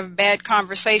that you have bad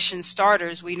conversation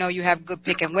starters, we know you have good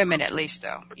picking women at least,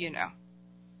 though,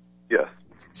 Yes.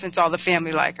 Since all the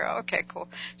family like her. Okay, cool.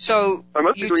 So I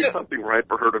must be doing something right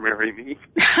for her to marry me.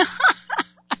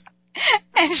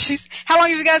 And how long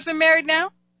have you guys been married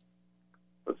now?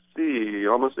 Let's see,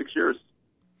 almost 6 years.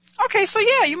 Okay, so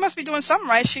yeah, you must be doing something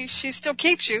right. She still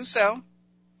keeps you, so.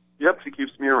 Yep, she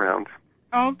keeps me around.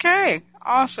 Okay,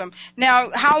 awesome. Now,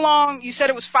 how long, you said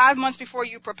it was 5 months before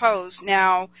you proposed.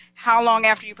 Now, how long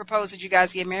after you proposed did you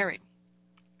guys get married?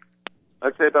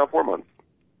 I'd say about 4 months.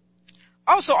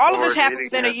 Oh, so all of this happened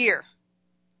within a year?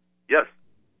 Yes.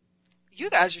 You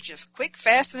guys are just quick,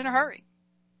 fast, and in a hurry.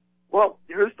 Well,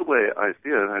 here's the way I see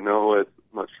it. I know it's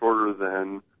much shorter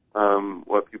than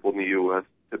what people in the U.S.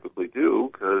 typically do,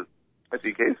 because I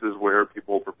see cases where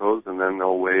people propose and then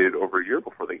they'll wait over a year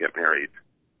before they get married.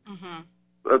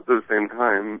 Mm-hmm. At the same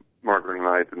time, Margaret and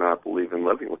I did not believe in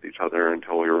living with each other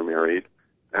until we were married,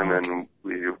 and then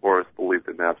we, of course, believed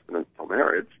in abstinence until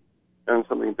marriage. And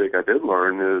something big I did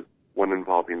learn is when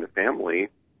involving the family,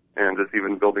 and just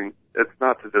even building, it's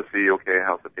not to just see, okay,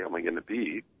 how's the family going to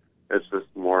be? It's just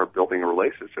more building a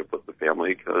relationship with the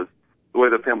family, because the way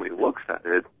the family looks at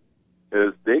it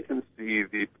is they can see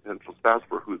the potential spouse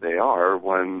for who they are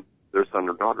when their son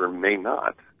or daughter may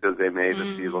not, because they may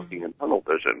just be looking in tunnel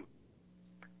vision.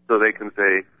 So they can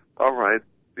say, all right,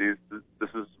 this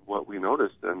is what we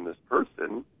noticed in this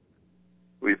person.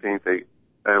 We think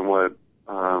and what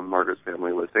Margaret's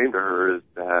family was saying to her is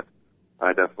that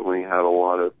I definitely had a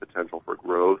lot of potential for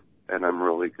growth, and I'm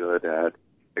really good at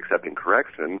accepting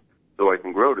correction, so I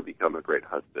can grow to become a great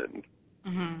husband.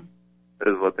 Mm-hmm.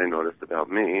 Is what they noticed about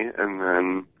me. And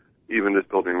then even just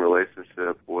building a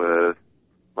relationship with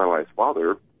my wife's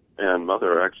father and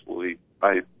mother, actually,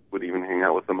 I would even hang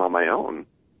out with them on my own.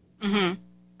 Mm-hmm.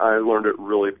 I learned it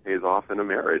really pays off in a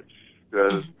marriage,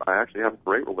 because I actually have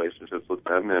great relationships with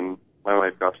them, and my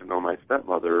wife got to know my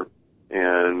stepmother,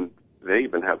 and they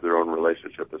even have their own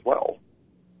relationship as well.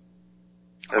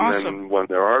 And then when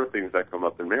there are things that come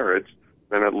up in marriage,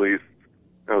 then at least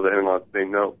the in-laws, they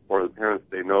know, or the parents,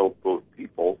 they know both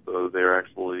people, so they're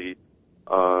actually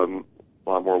a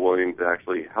lot more willing to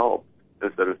actually help,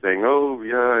 instead of saying, oh,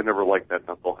 yeah, I never liked that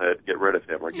knucklehead, get rid of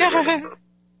him, or get rid of her.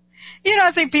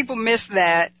 I think people miss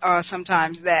that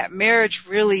sometimes, that marriage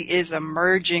really is a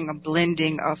merging, a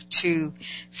blending of two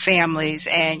families.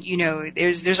 And,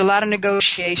 there's a lot of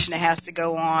negotiation that has to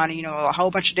go on, a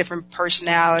whole bunch of different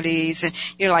personalities. And,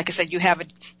 like I said,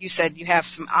 you said you have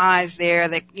some eyes there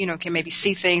that, can maybe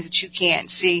see things that you can't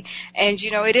see. And,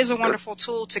 it is a wonderful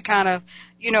tool to kind of,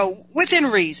 within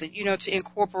reason, to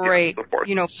incorporate,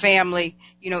 family,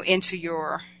 into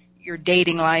your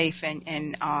dating life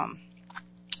and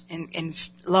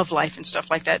love life and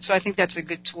stuff like that. So I think that's a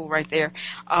good tool right there.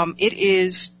 It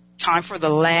is time for the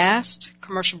last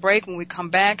commercial break. When we come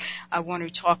back, I want to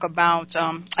talk about,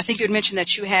 I think you had mentioned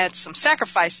that you had some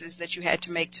sacrifices that you had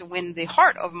to make to win the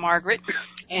heart of Margaret.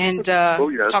 And,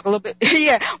 yes. talk a little bit,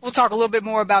 we'll talk a little bit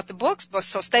more about the books,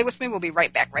 so stay with me. We'll be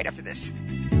right back right after this.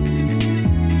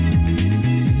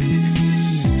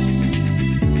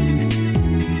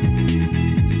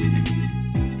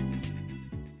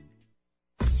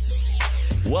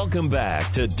 Welcome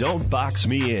back to Don't Box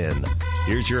Me In.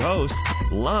 Here's your host,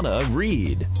 Lana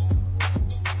Reed.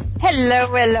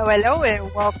 Hello,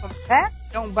 and welcome back.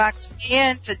 Don't Box Me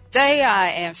In. Today I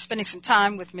am spending some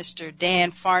time with Mr.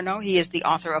 Dan Farno. He is the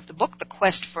author of the book, The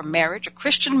Quest for Marriage, A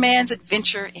Christian Man's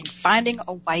Adventure in Finding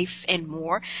a Wife and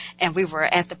More. And we were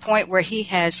at the point where he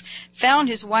has found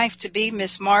his wife to be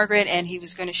Miss Margaret, and he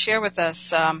was going to share with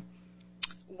us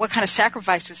what kind of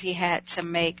sacrifices he had to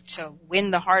make to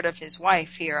win the heart of his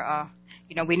wife here.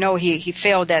 We know he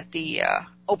failed at the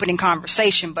opening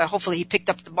conversation, but hopefully he picked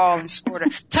up the ball and scored a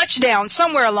touchdown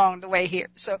somewhere along the way here.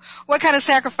 So what kind of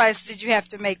sacrifices did you have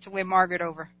to make to win Margaret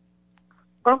over?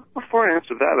 Well, before I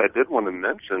answer that, I did want to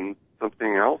mention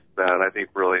something else that I think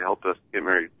really helped us get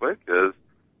married quick is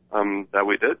that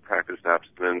we did practice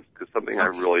abstinence, because something I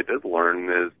really did learn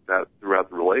is that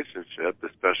throughout the relationship,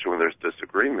 especially when there's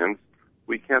disagreements,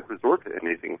 we can't resort to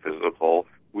anything physical.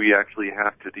 We actually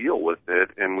have to deal with it,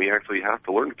 and we actually have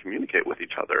to learn to communicate with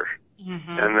each other.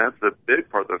 Mm-hmm. And that's a big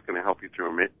part that's going to help you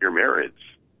through your marriage.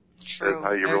 True. Is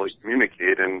how you really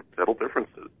communicate and settle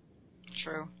differences.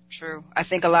 True. I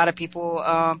think a lot of people,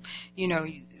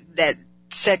 that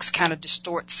sex kind of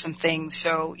distorts some things.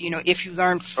 So, if you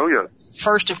learn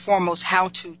first and foremost how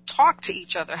to talk to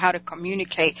each other, how to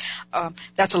communicate,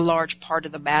 that's a large part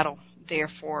of the battle there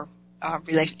for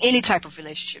any type of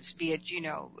relationships, be it,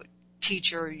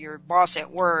 teacher, your boss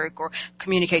at work, or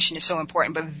communication is so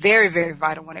important, but very, very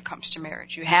vital when it comes to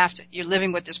marriage. You're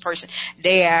living with this person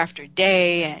day after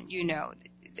day, and,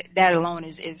 that alone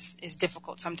is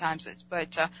difficult sometimes,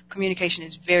 but communication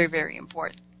is very, very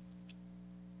important.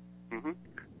 Mm-hmm.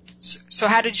 So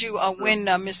how did you win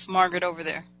Miss Margaret over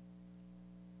there?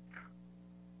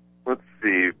 Let's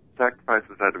see,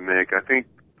 sacrifices I had to make. I think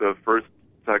the first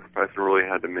sacrifice I really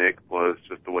had to make was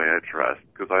just the way I dressed,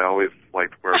 because I always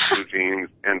liked to wear blue jeans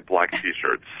and black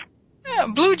T-shirts. Yeah,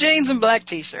 blue jeans and black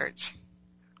T-shirts.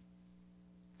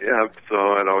 Yeah, so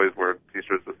I'd always wear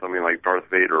T-shirts with something like Darth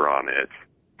Vader on it,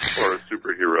 or a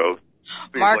superhero.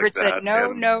 Margaret like said,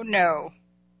 no.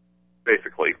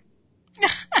 Basically.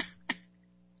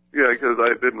 Yeah, because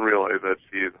I didn't realize that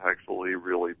she's actually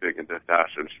really big into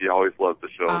fashion. She always loved to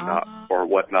show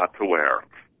what not to wear.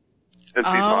 And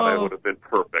she thought I would have been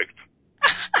perfect.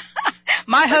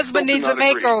 My husband needs a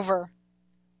makeover.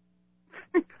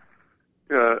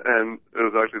 Yeah, and it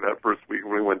was actually that first week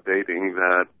when we went dating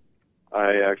that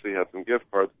I actually had some gift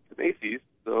cards to Macy's.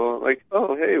 So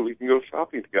hey, we can go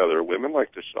shopping together. Women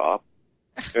like to shop.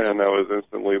 And I was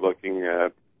instantly looking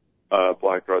at a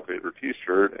black Darth Vader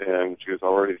T-shirt, and she was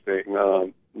already saying,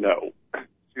 no.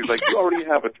 She's like, you already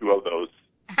have two of those.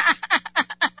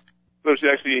 So she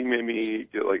actually made me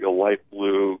get a light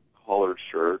blue collared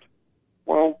shirt.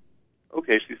 Well,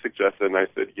 okay, she suggested, and I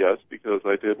said yes, because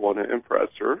I did want to impress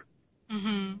her.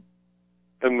 Mm-hmm.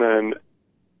 And then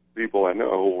people I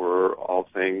know were all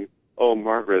saying, oh,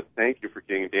 Margaret, thank you for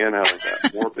getting Dan out of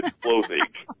that morbid clothing.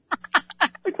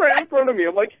 Right in front of me.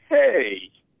 I'm like,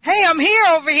 hey. Hey, I'm here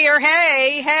over here.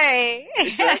 Hey.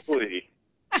 Exactly.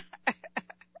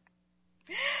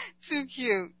 Too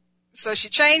cute. So she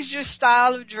changed your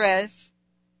style of dress.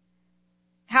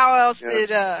 How else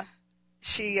did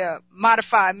she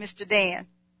modify Mr. Dan?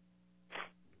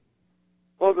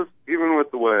 Well, just even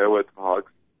with the way I would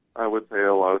talk, I would say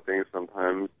a lot of things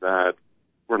sometimes that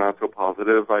were not so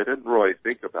positive. I didn't really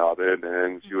think about it,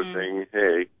 and she was saying,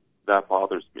 hey, that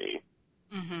bothers me.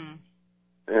 Mm-hmm.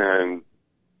 And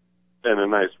in a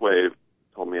nice way,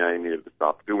 told me I needed to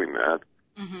stop doing that.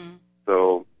 Mm-hmm.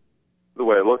 So the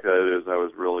way I look at it is I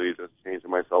was really just changing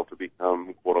myself to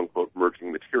become, quote-unquote,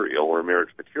 merging material or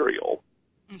marriage material.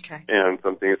 Okay. And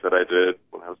some things that I did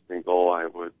when I was single,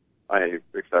 I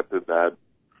accepted that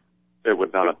it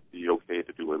would not be okay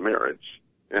to do in marriage.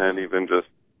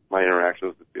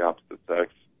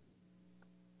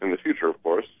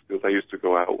 I used to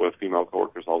go out with female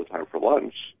coworkers all the time for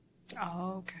lunch.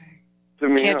 Oh, okay. To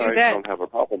me, Can't do I that. don't have a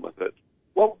problem with it.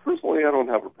 Well, personally, I don't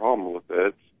have a problem with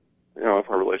it. You know, if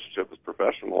our relationship is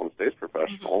professional and stays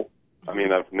professional, I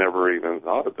mean, I've never even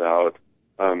thought about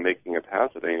making a pass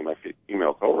at any of my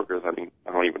female coworkers. I mean,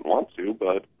 I don't even want to,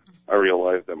 but I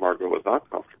realized that Margaret was not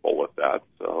comfortable with that.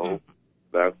 So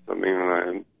that's something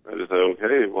that I just said,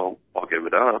 okay, well, I'll give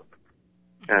it up.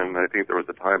 And I think there was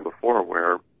a time before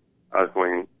where I was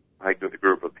going hiking with a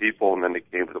group of people, and then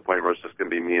it came to the point where it's just going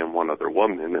to be me and one other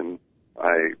woman, and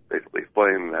I basically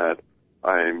explained that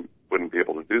I wouldn't be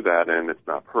able to do that, and it's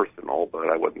not personal, but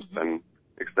I wouldn't spend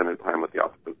extended time with the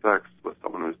opposite sex with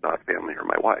someone who's not family or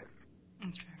my wife.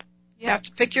 Okay. You have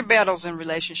to pick your battles in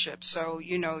relationships. So,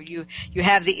 you know, you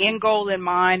have the end goal in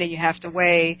mind, and you have to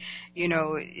weigh, you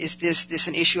know, is this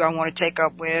an issue I want to take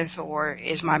up with, or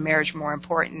is my marriage more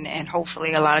important? And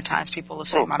hopefully a lot of times people will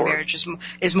say my marriage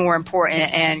is more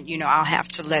important, and, you know, I'll have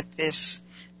to let this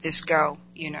go,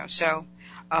 you know. So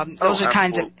those are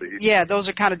kind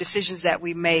of decisions that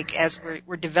we make as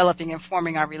we're developing and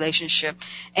forming our relationship.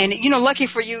 And, you know, lucky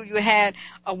for you, you had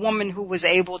a woman who was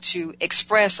able to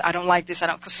express, I don't like this,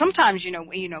 because sometimes,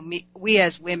 we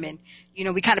as women, you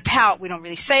know, we kind of pout. We don't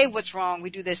really say what's wrong.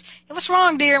 We do this. Hey, what's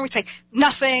wrong, dear? And we say,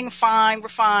 nothing, fine, we're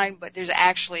fine, but there's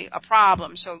actually a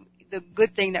problem. So the good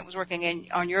thing that was working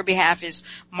on your behalf is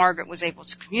Margaret was able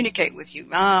to communicate with you.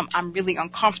 I'm really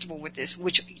uncomfortable with this,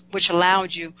 which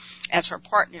allowed you as her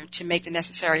partner to make the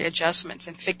necessary adjustments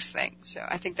and fix things. So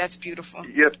I think that's beautiful.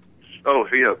 Yep. Oh,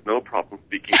 he has no problem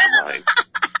speaking her mind.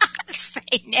 Say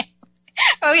no.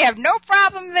 Oh, you have no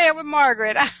problem there with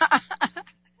Margaret.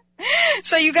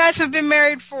 So you guys have been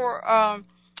married for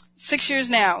 6 years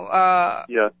now.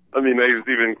 Yeah. I mean, I was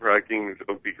even cracking the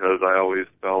joke because I always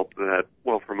felt that,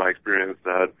 well, from my experience,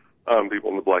 that people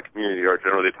in the black community are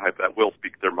generally the type that will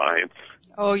speak their minds.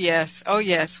 Oh, yes. Oh,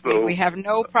 yes. So, we have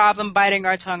no problem biting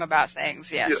our tongue about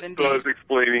things. Yes, yeah, indeed. So I was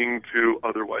explaining to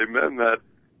other white men that,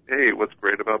 hey, what's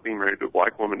great about being married to a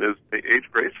black woman is they age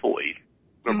gracefully,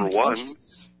 number one.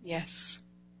 Yes.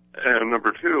 And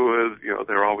number two is, you know,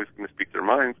 they're always going to speak their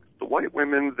minds. The white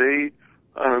women, they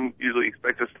usually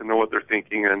expect us to know what they're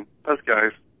thinking, and us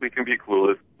guys, we can be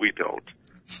clueless. We don't.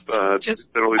 But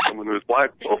generally someone who is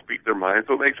black will speak their mind,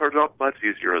 so it makes our job much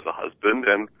easier as a husband.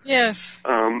 And yes,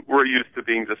 we're used to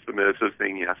being just submissive,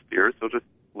 saying yes, dear, so just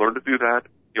learn to do that.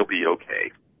 You'll be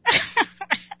okay.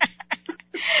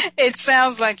 It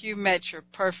sounds like you met your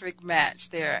perfect match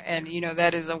there, and, you know,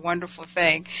 that is a wonderful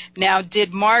thing. Now,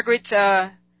 did Margaret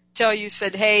tell you,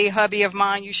 said, hey, hubby of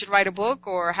mine, you should write a book,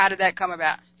 or how did that come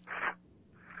about?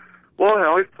 Well, I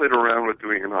always played around with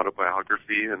doing an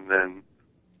autobiography, and then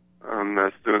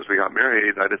as soon as we got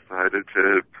married, I decided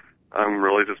to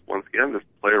really just once again just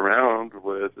play around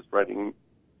with just writing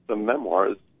some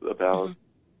memoirs about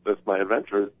just my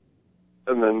adventures.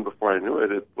 And then before I knew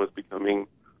it, it was becoming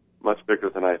much bigger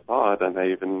than I thought, and I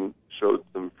even showed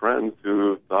some friends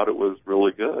who thought it was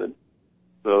really good.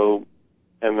 So,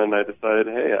 and then I decided,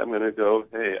 hey, I'm going to go,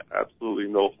 absolutely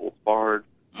no holds barred.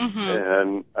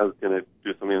 And I was going to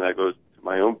do something that goes to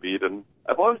my own beat. And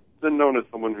I've always been known as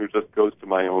someone who just goes to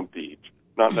my own beat,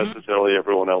 not necessarily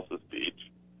everyone else's beat.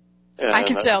 And I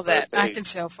can tell that. I can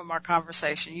tell from our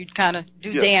conversation. You'd kind of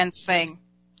do Dan's thing.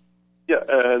 Yeah,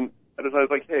 and I decided,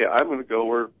 like, hey, I'm going to go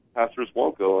where pastors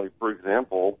won't go. Like, for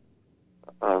example,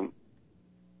 I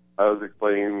was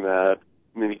explaining that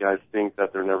many guys think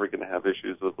that they're never going to have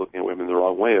issues with looking at women the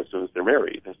wrong way as soon as they're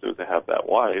married, as soon as they have that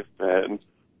wife. And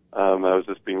I was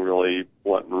just being really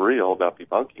blunt and real about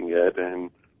debunking it,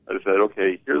 and I just said,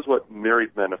 okay, here's what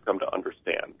married men have come to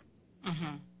understand.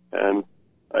 And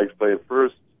I explained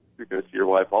first, you're going to see your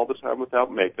wife all the time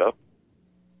without makeup,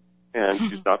 and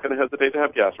she's not going to hesitate to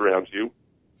have gas around you.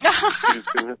 She's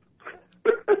going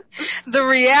The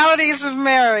realities of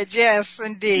marriage, yes,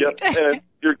 indeed. Yep, and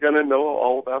you're going to know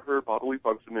all about her bodily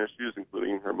function issues,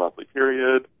 including her monthly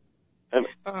period and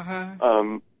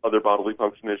other bodily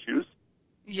function issues.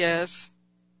 Yes.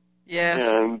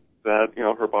 And that, you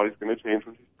know, her body's going to change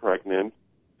when she's pregnant,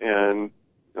 and,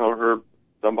 you know,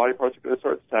 some body parts are going to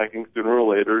start sagging sooner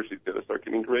or later. She's going to start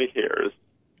getting gray hairs.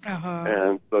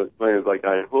 And so it's like,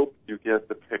 I hope you get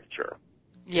the picture.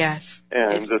 Yes.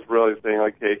 And just really saying,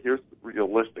 like, hey, here's the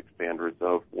realistic standards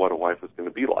of what a wife is going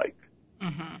to be like.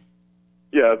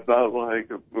 Yeah, it's not like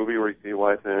a movie where you see a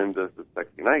wife in just a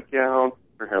sexy nightgown,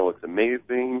 her hair looks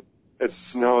amazing.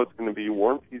 It's going to be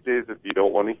warm PJs if you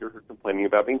don't want to hear her complaining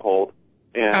about being cold.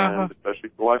 And especially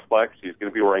if the wife's black, she's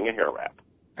going to be wearing a hair wrap.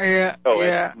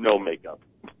 And no makeup.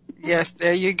 Yes,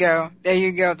 there you go. There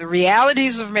you go. The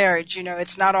realities of marriage, you know,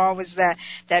 it's not always that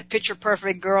picture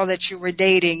perfect girl that you were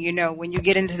dating, you know, when you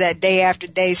get into that day after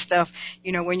day stuff,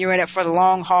 you know, when you're in it for the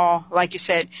long haul, like you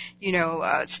said, you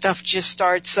know, stuff just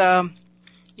starts,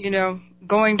 you know,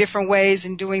 going different ways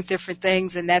and doing different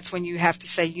things. And that's when you have to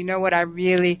say, you know what, I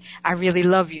really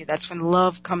love you. That's when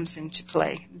love comes into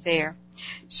play there.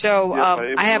 So,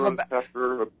 I even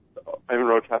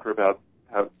wrote a chapter about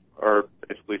or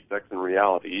basically sex in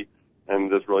reality, and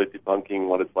just really debunking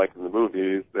what it's like in the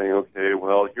movies, saying, okay,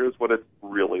 well, here's what it's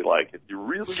really like. If you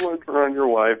really want to turn on your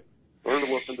wife, learn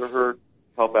to listen to her,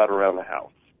 help out around the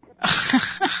house.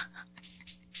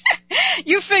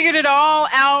 You figured it all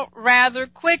out rather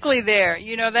quickly there.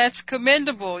 You know, that's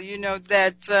commendable. You know,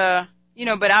 that, you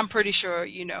know, but I'm pretty sure,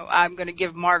 you know, I'm going to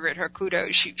give Margaret her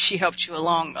kudos. She helped you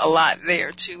along a lot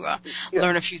there to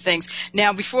learn a few things.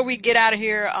 Now, before we get out of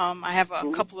here, I have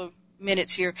a couple of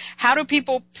minutes here. How do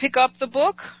people pick up the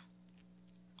book?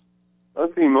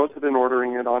 Let's see, most have been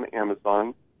ordering it on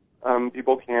Amazon.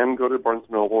 People can go to Barnes &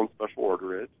 Noble and special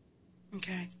order it.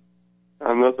 Okay.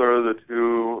 Those are the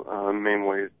two main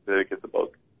ways to get the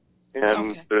book.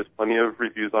 And there's plenty of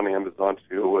reviews on Amazon,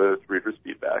 too, with readers'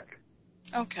 feedback.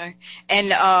 Okay.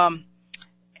 And I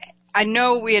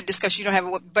know we had discussed you don't have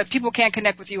a, but people can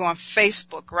connect with you on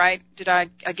Facebook, right? Did I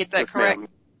get that yes, correct? Ma'am.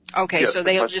 Okay, yes, so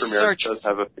they'll just search. Does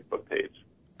have a Facebook page.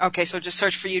 Okay, so just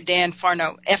search for you, Dan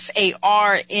Farnow,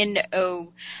 Farnow.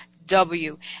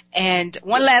 And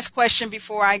one last question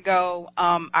before I go.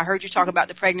 I heard you talk about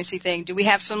the pregnancy thing. Do we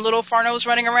have some little Farnows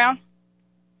running around?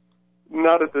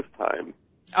 Not at this time.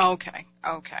 Okay.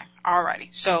 All righty.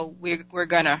 So we're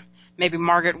gonna, maybe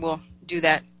Margaret will do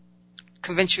that,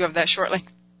 convince you of that shortly.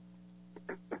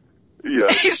 Yeah.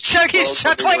 He's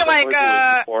chuckling like,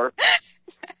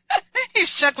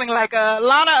 he's chuckling like,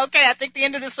 Lana, okay, I think the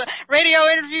end of this radio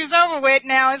interview's over with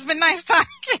now. It's been nice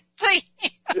talking to you.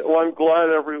 Yeah, well, I'm glad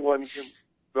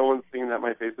someone's seeing that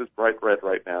my face is bright red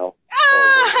right now.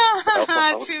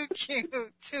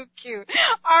 Too cute.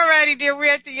 All righty, dear.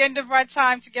 We're at the end of our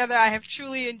time together. I have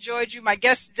truly enjoyed you. My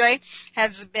guest today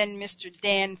has been Mr.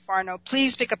 Dan Farnow.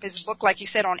 Please pick up his book, like he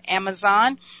said, on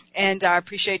Amazon. And I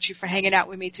appreciate you for hanging out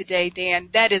with me today, Dan.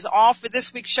 That is all for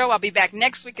this week's show. I'll be back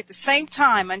next week at the same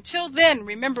time. Until then,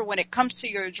 remember, when it comes to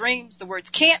your dreams, the words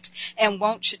can't and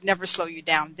won't should never slow you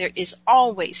down. There is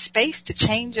always space to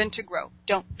change and to grow.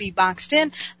 Don't be boxed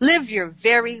in. Live your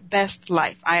very best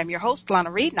life. I am your host,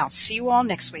 Lana Reed, and I'll see you all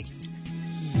next week.